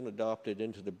sensor was then adopted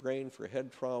into the brain for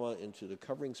head trauma, into the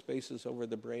covering spaces over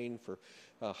the brain for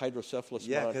hydrocephalus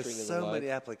monitoring. Yeah, because so many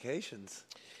applications.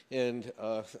 And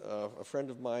a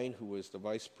friend of mine who was the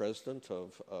vice president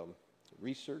of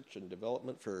research and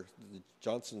development for the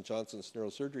Johnson & Johnson's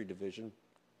neuro-surgery division,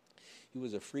 he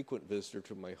was a frequent visitor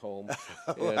to my home.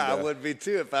 And, I would be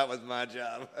too if that was my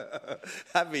job.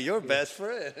 I'd be your best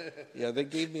friend. Yeah, they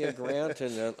gave me a grant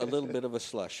and a little bit of a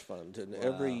slush fund. And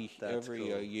every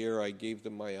cool. year I gave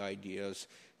them my ideas,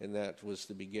 and that was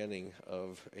the beginning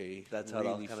of a That's how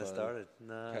really it all kind of fun started.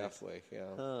 Nice. pathway.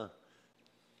 Yeah. Huh.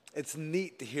 It's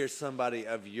neat to hear somebody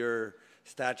of your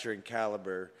stature and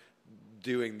caliber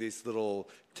doing these little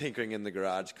tinkering in the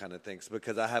garage kind of things,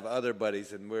 because I have other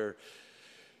buddies, and we're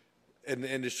in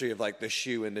the industry of like the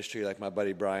shoe industry, like my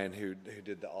buddy Brian who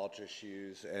did the Ultra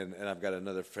shoes, and I've got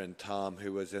another friend Tom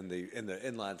who was in the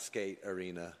inline skate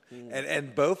arena,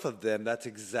 and both of them, that's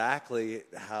exactly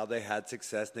how they had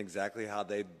success and exactly how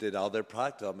they did all their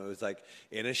product development. It was like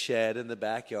in a shed in the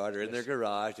backyard or in their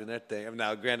garage doing their thing.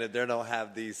 Now, granted, they don't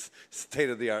have these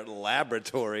state of the art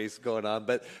laboratories going on,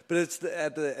 but it's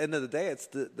at the end of the day, it's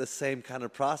the same kind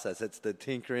of process. It's the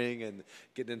tinkering and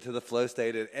getting into the flow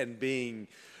state and being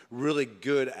really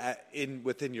good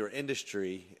within your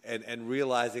industry and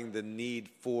realizing the need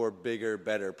for bigger,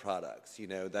 better products,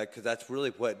 because that's really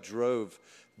what drove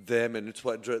them, and it's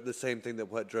what the same thing that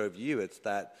what drove you. It's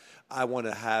that I want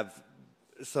to have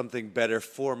something better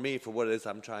for me, for what it is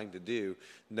I'm trying to do.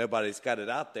 Nobody's got it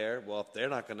out there. Well, if they're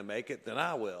not going to make it, then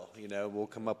I will. We'll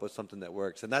come up with something that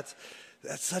works. And that's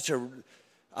such a...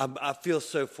 I feel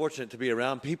so fortunate to be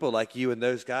around people like you and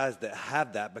those guys that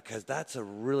have that, because that's a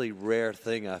really rare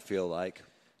thing, I feel like.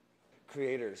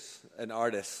 Creators and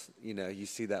artists, you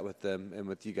see that with them and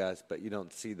with you guys, but you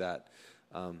don't see that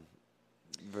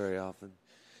very often.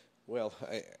 Well,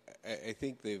 I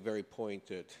think the very point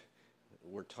that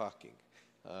we're talking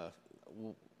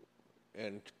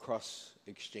and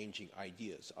cross-exchanging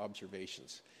ideas,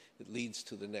 observations, it leads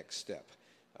to the next step.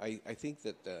 I think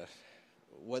that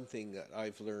one thing that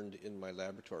I've learned in my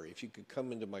laboratory, if you could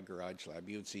come into my garage lab,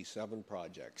 you would see 7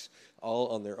 projects, all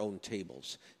on their own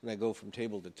tables. And I go from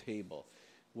table to table.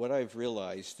 What I've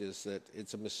realized is that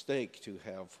it's a mistake to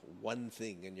have one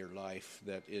thing in your life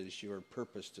that is your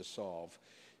purpose to solve,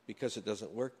 because it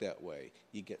doesn't work that way.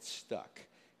 You get stuck.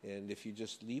 And if you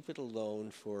just leave it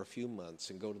alone for a few months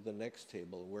and go to the next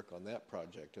table and work on that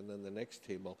project, and then the next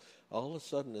table, all of a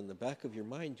sudden in the back of your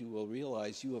mind you will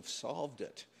realize you have solved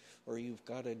it, or you've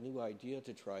got a new idea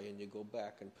to try, and you go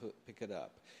back and pick it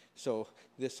up. So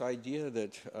this idea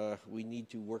that we need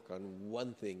to work on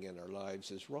one thing in our lives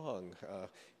is wrong.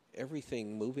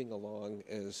 Everything moving along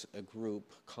as a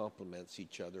group complements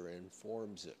each other and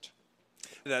forms it.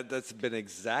 That's been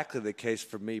exactly the case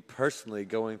for me personally,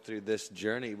 going through this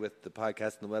journey with the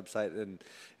podcast and the website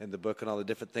and the book and all the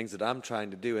different things that I'm trying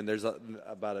to do. And there's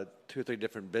about 2 or 3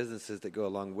 different businesses that go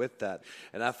along with that.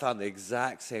 And I found the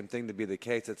exact same thing to be the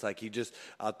case. It's like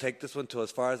I'll take this one to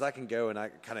as far as I can go, and I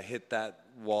kind of hit that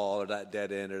wall or that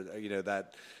dead end, or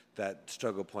that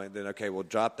struggle point. Then, okay, we'll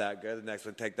drop that, go to the next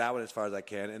one, take that one as far as I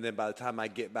can. And then by the time I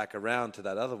get back around to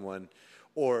that other one,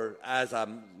 or as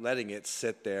I'm letting it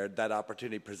sit there, that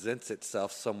opportunity presents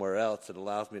itself somewhere else. It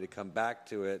allows me to come back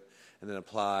to it and then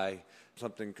apply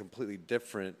something completely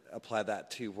different, apply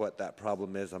that to what that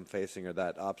problem is I'm facing or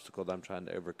that obstacle that I'm trying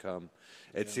to overcome.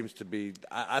 It seems to be,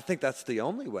 I think that's the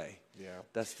only way. Yeah.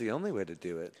 That's the only way to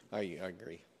do it. I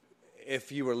agree.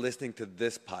 If you were listening to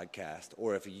this podcast,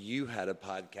 or if you had a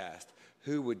podcast,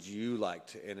 who would you like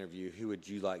to interview? Who would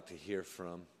you like to hear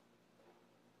from?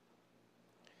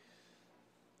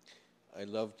 I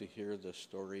love to hear the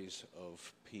stories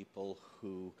of people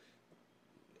who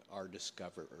are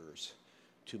discoverers.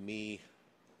 To me,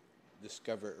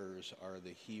 discoverers are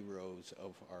the heroes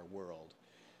of our world.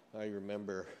 I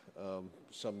remember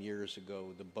some years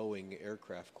ago, the Boeing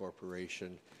Aircraft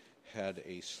Corporation had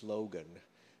a slogan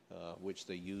which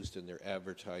they used in their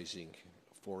advertising,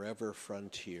 "Forever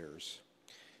Frontiers."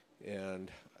 And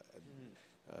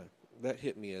that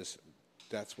hit me as,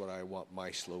 that's what I want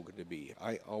my slogan to be.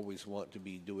 I always want to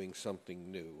be doing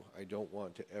something new. I don't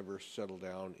want to ever settle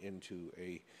down into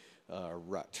a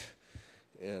rut.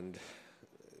 And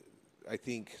I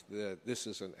think that this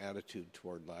is an attitude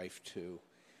toward life too,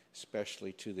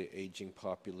 especially to the aging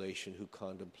population who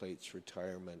contemplates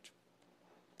retirement.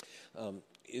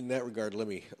 In that regard, let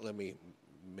me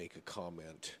make a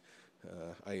comment.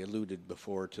 I alluded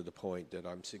before to the point that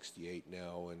I'm 68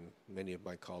 now, and many of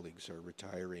my colleagues are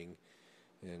retiring.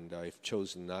 And I've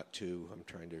chosen not to. I'm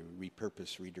trying to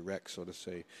redirect, so to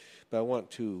say. But I want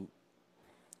to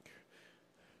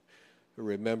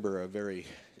remember a very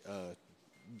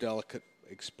delicate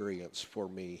experience for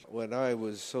me. When I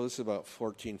was, so this is about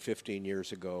 14, 15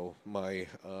 years ago, my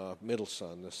middle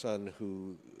son, the son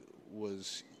who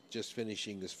was just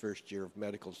finishing his first year of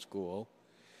medical school,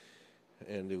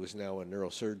 and who was now a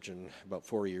neurosurgeon about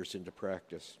 4 years into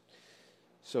practice.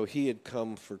 So he had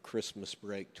come for Christmas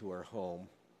break to our home,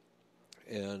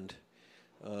 and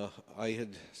I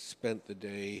had spent the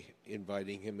day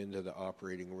inviting him into the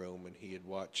operating room, and he had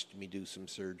watched me do some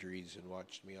surgeries and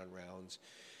watched me on rounds.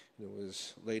 And it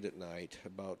was late at night,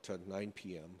 about 9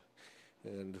 p.m.,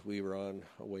 and we were on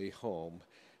our way home,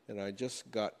 and I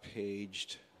just got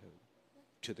paged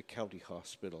to the county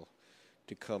hospital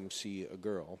to come see a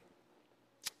girl.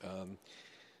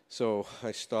 So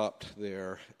I stopped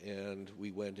there, and we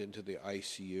went into the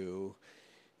ICU,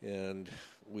 and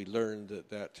we learned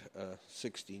that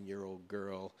 16-year-old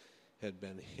girl had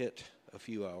been hit a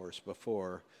few hours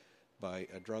before by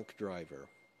a drunk driver.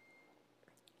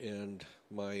 And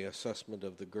my assessment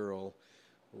of the girl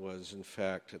was, in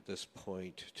fact, at this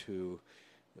point, to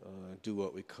do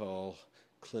what we call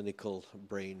clinical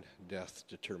brain death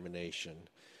determination.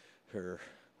 Her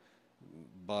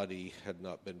body had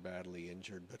not been badly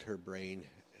injured, but her brain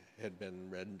had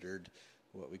been rendered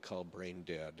what we call brain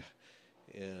dead.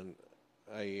 And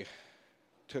I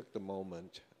took the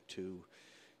moment to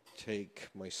take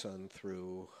my son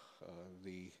through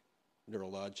the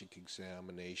neurologic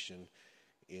examination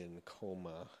in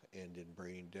coma and in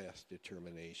brain death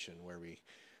determination, where we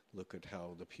look at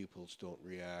how the pupils don't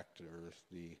react or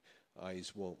the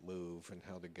eyes won't move, and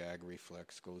how the gag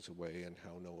reflex goes away, and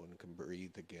how no one can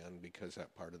breathe again because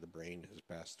that part of the brain has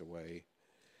passed away.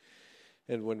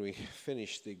 And when we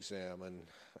finished the exam, and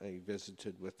I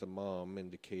visited with the mom,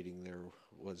 indicating there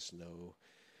was no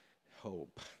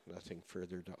hope, nothing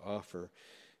further to offer,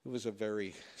 it was a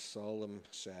very solemn,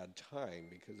 sad time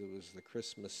because it was the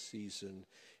Christmas season.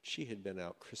 She had been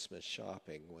out Christmas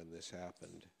shopping when this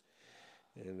happened.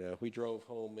 And we drove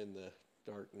home in the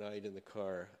dark night in the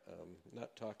car,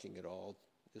 not talking at all,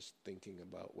 just thinking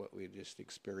about what we had just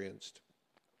experienced.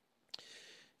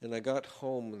 And I got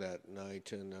home that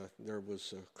night, and there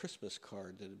was a Christmas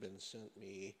card that had been sent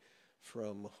me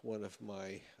from one of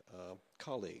my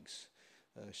colleagues.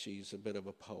 She's a bit of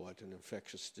a poet, an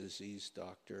infectious disease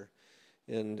doctor,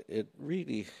 and it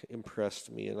really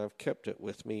impressed me, and I've kept it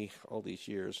with me all these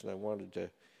years, and I wanted to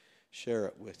share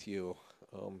it with you.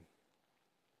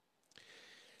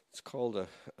 It's called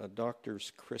a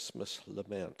Doctor's Christmas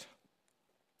Lament.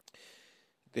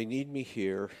 They need me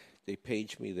here, they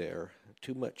page me there,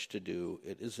 too much to do,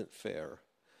 it isn't fair,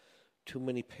 too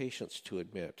many patients to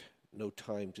admit, no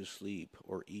time to sleep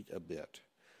or eat a bit.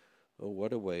 Oh,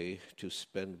 what a way to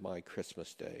spend my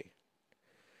Christmas day.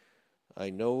 I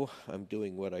know I'm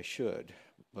doing what I should,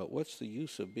 but what's the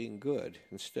use of being good?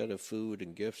 Instead of food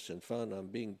and gifts and fun, I'm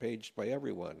being paged by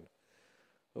everyone.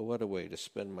 Oh, what a way to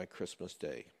spend my Christmas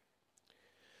day.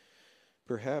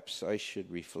 Perhaps I should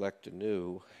reflect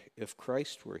anew, if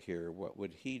Christ were here, what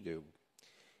would he do?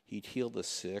 He'd heal the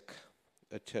sick,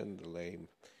 attend the lame,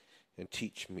 and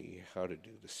teach me how to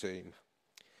do the same.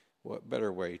 What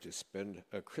better way to spend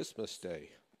a Christmas day?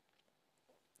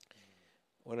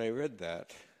 When I read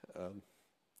that,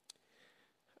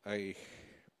 I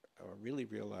really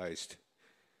realized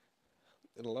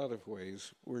in a lot of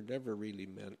ways we're never really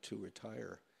meant to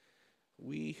retire.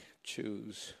 We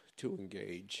choose to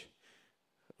engage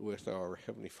with our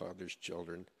Heavenly Father's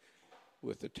children,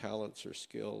 with the talents or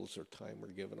skills or time we're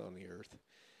given on the earth.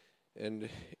 And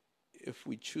if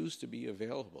we choose to be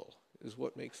available is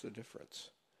what makes the difference.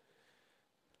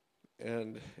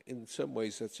 And in some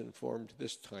ways that's informed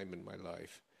this time in my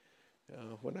life.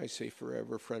 When I say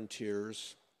forever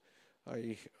frontiers,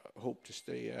 I hope to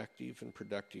stay active and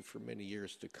productive for many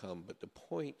years to come. But the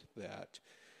point that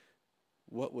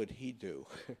what would he do?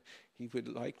 He would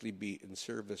likely be in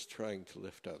service trying to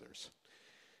lift others.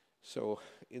 So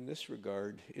in this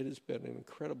regard, it has been an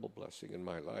incredible blessing in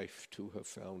my life to have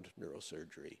found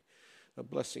neurosurgery, a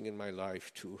blessing in my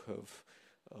life to have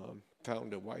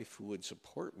found a wife who would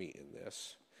support me in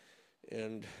this.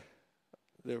 And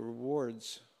the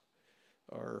rewards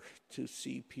are to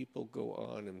see people go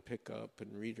on and pick up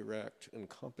and redirect and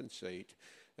compensate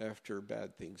after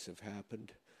bad things have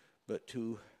happened, but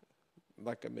to,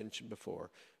 like I mentioned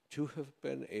before, to have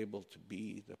been able to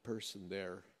be the person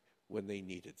there when they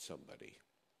needed somebody.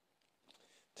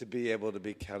 To be able to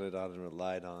be counted on and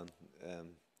relied on.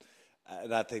 And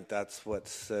I think that's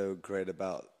what's so great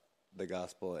about the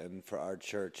gospel and for our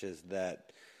church is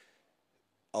that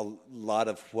a lot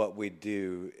of what we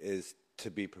do is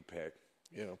to be prepared.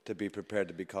 Yeah. To be prepared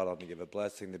to be called on to give a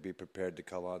blessing, to be prepared to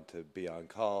call on to be on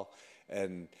call.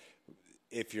 And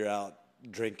if you're out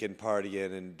drinking,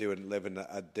 partying, and living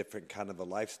a different kind of a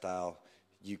lifestyle,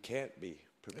 you can't be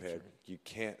prepared. Right. You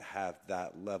can't have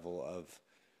that level of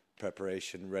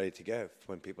preparation ready to go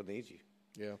when people need you.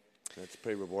 Yeah. It's a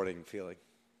pretty rewarding feeling.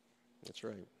 That's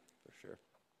right. For sure.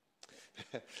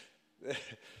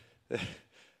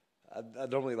 I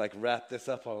normally wrap this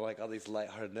up on all these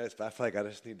lighthearted notes, but I feel like I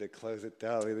just need to close it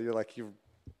down. You're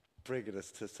bringing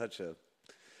us to such a,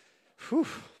 whew.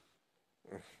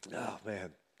 Oh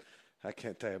man, I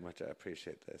can't tell you how much I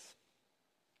appreciate this.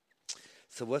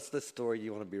 So what's the story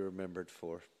you want to be remembered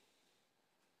for?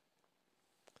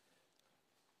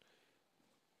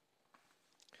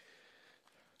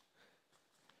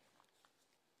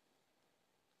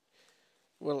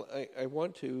 Well, I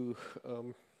want to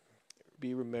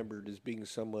be remembered as being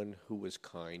someone who was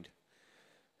kind.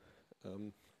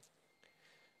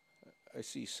 I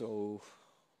see so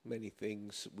many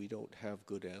things we don't have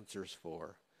good answers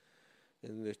for.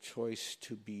 And the choice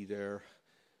to be there,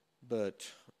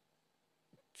 but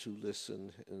to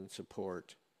listen and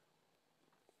support.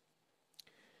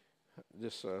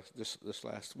 This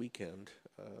last weekend,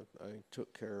 I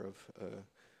took care of a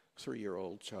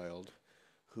 3-year-old child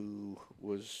who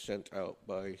was sent out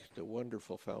by the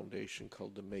wonderful foundation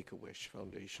called the Make-A-Wish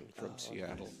Foundation from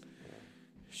Seattle. Nice.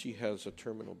 She has a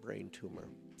terminal brain tumor,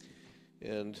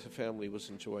 and the family was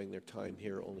enjoying their time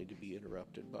here only to be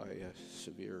interrupted by a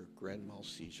severe grand mal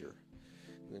seizure.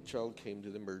 And the child came to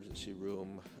the emergency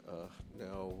room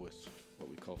now with what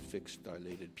we call fixed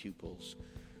dilated pupils,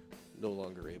 no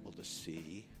longer able to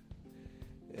see.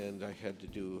 And I had to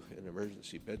do an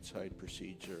emergency bedside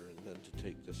procedure and then to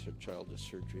take this child to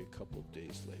surgery a couple of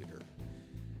days later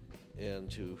and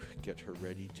to get her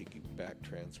ready to get back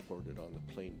transported on the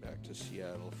plane back to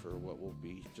Seattle for what will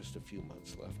be just a few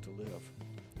months left to live.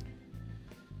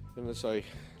 And as I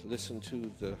listened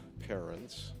to the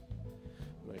parents,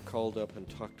 and I called up and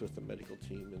talked with the medical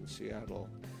team in Seattle,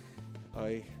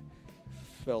 I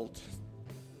felt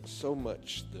so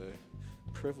much the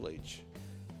privilege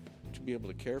to be able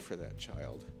to care for that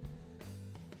child.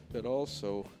 But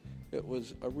also, it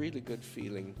was a really good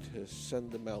feeling to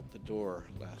send them out the door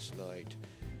last night,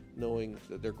 knowing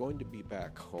that they're going to be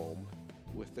back home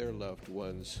with their loved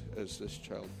ones as this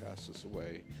child passes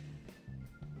away,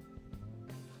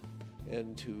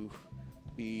 and to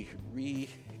be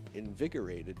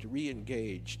reinvigorated,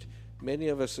 re-engaged. Many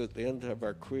of us at the end of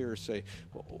our career say,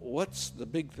 what's the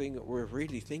big thing that we're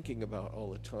really thinking about all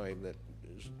the time that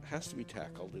has to be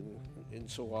tackled? And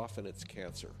so often it's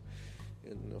cancer.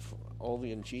 And all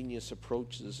the ingenious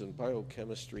approaches in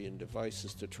biochemistry and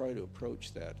devices to try to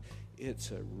approach that,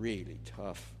 it's a really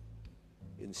tough,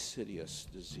 insidious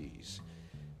disease.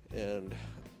 And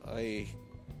I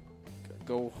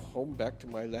go home back to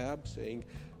my lab saying,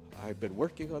 I've been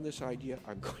working on this idea,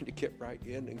 I'm going to get right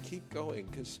in and keep going,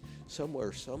 because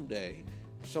somewhere, someday,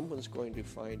 someone's going to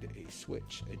find a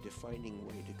switch, a defining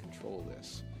way to control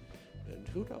this. And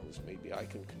who knows, maybe I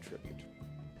can contribute.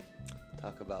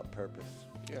 Talk about purpose.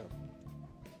 Yeah.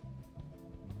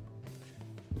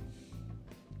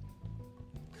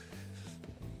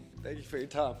 Thank you for your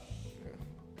time. Yeah.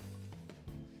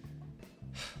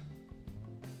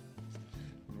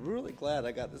 I'm really glad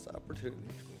I got this opportunity.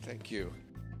 Thank you.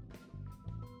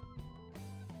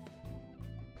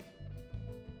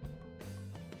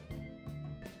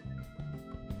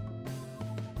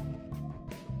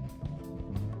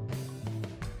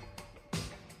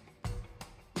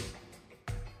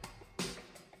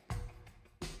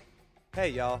 Hey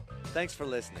y'all, thanks for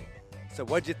listening. So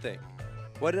what'd you think?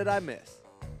 What did I miss?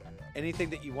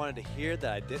 Anything that you wanted to hear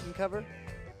that I didn't cover?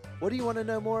 What do you want to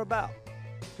know more about?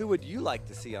 Who would you like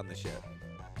to see on the show?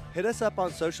 Hit us up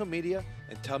on social media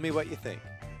and tell me what you think.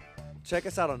 Check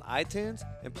us out on iTunes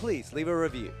and please leave a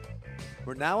review.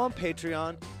 We're now on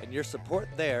Patreon and your support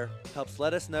there helps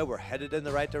let us know we're headed in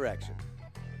the right direction.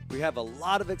 We have a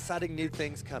lot of exciting new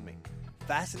things coming,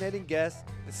 fascinating guests,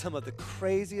 and some of the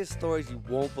craziest stories you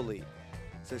won't believe.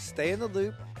 So stay in the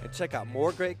loop and check out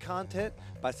more great content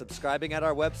by subscribing at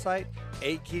our website,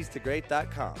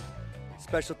 8keystoGreat.com.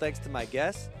 Special thanks to my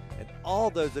guests and all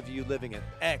those of you living an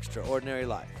extraordinary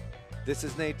life. This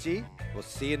is Nate G. We'll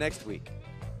see you next week.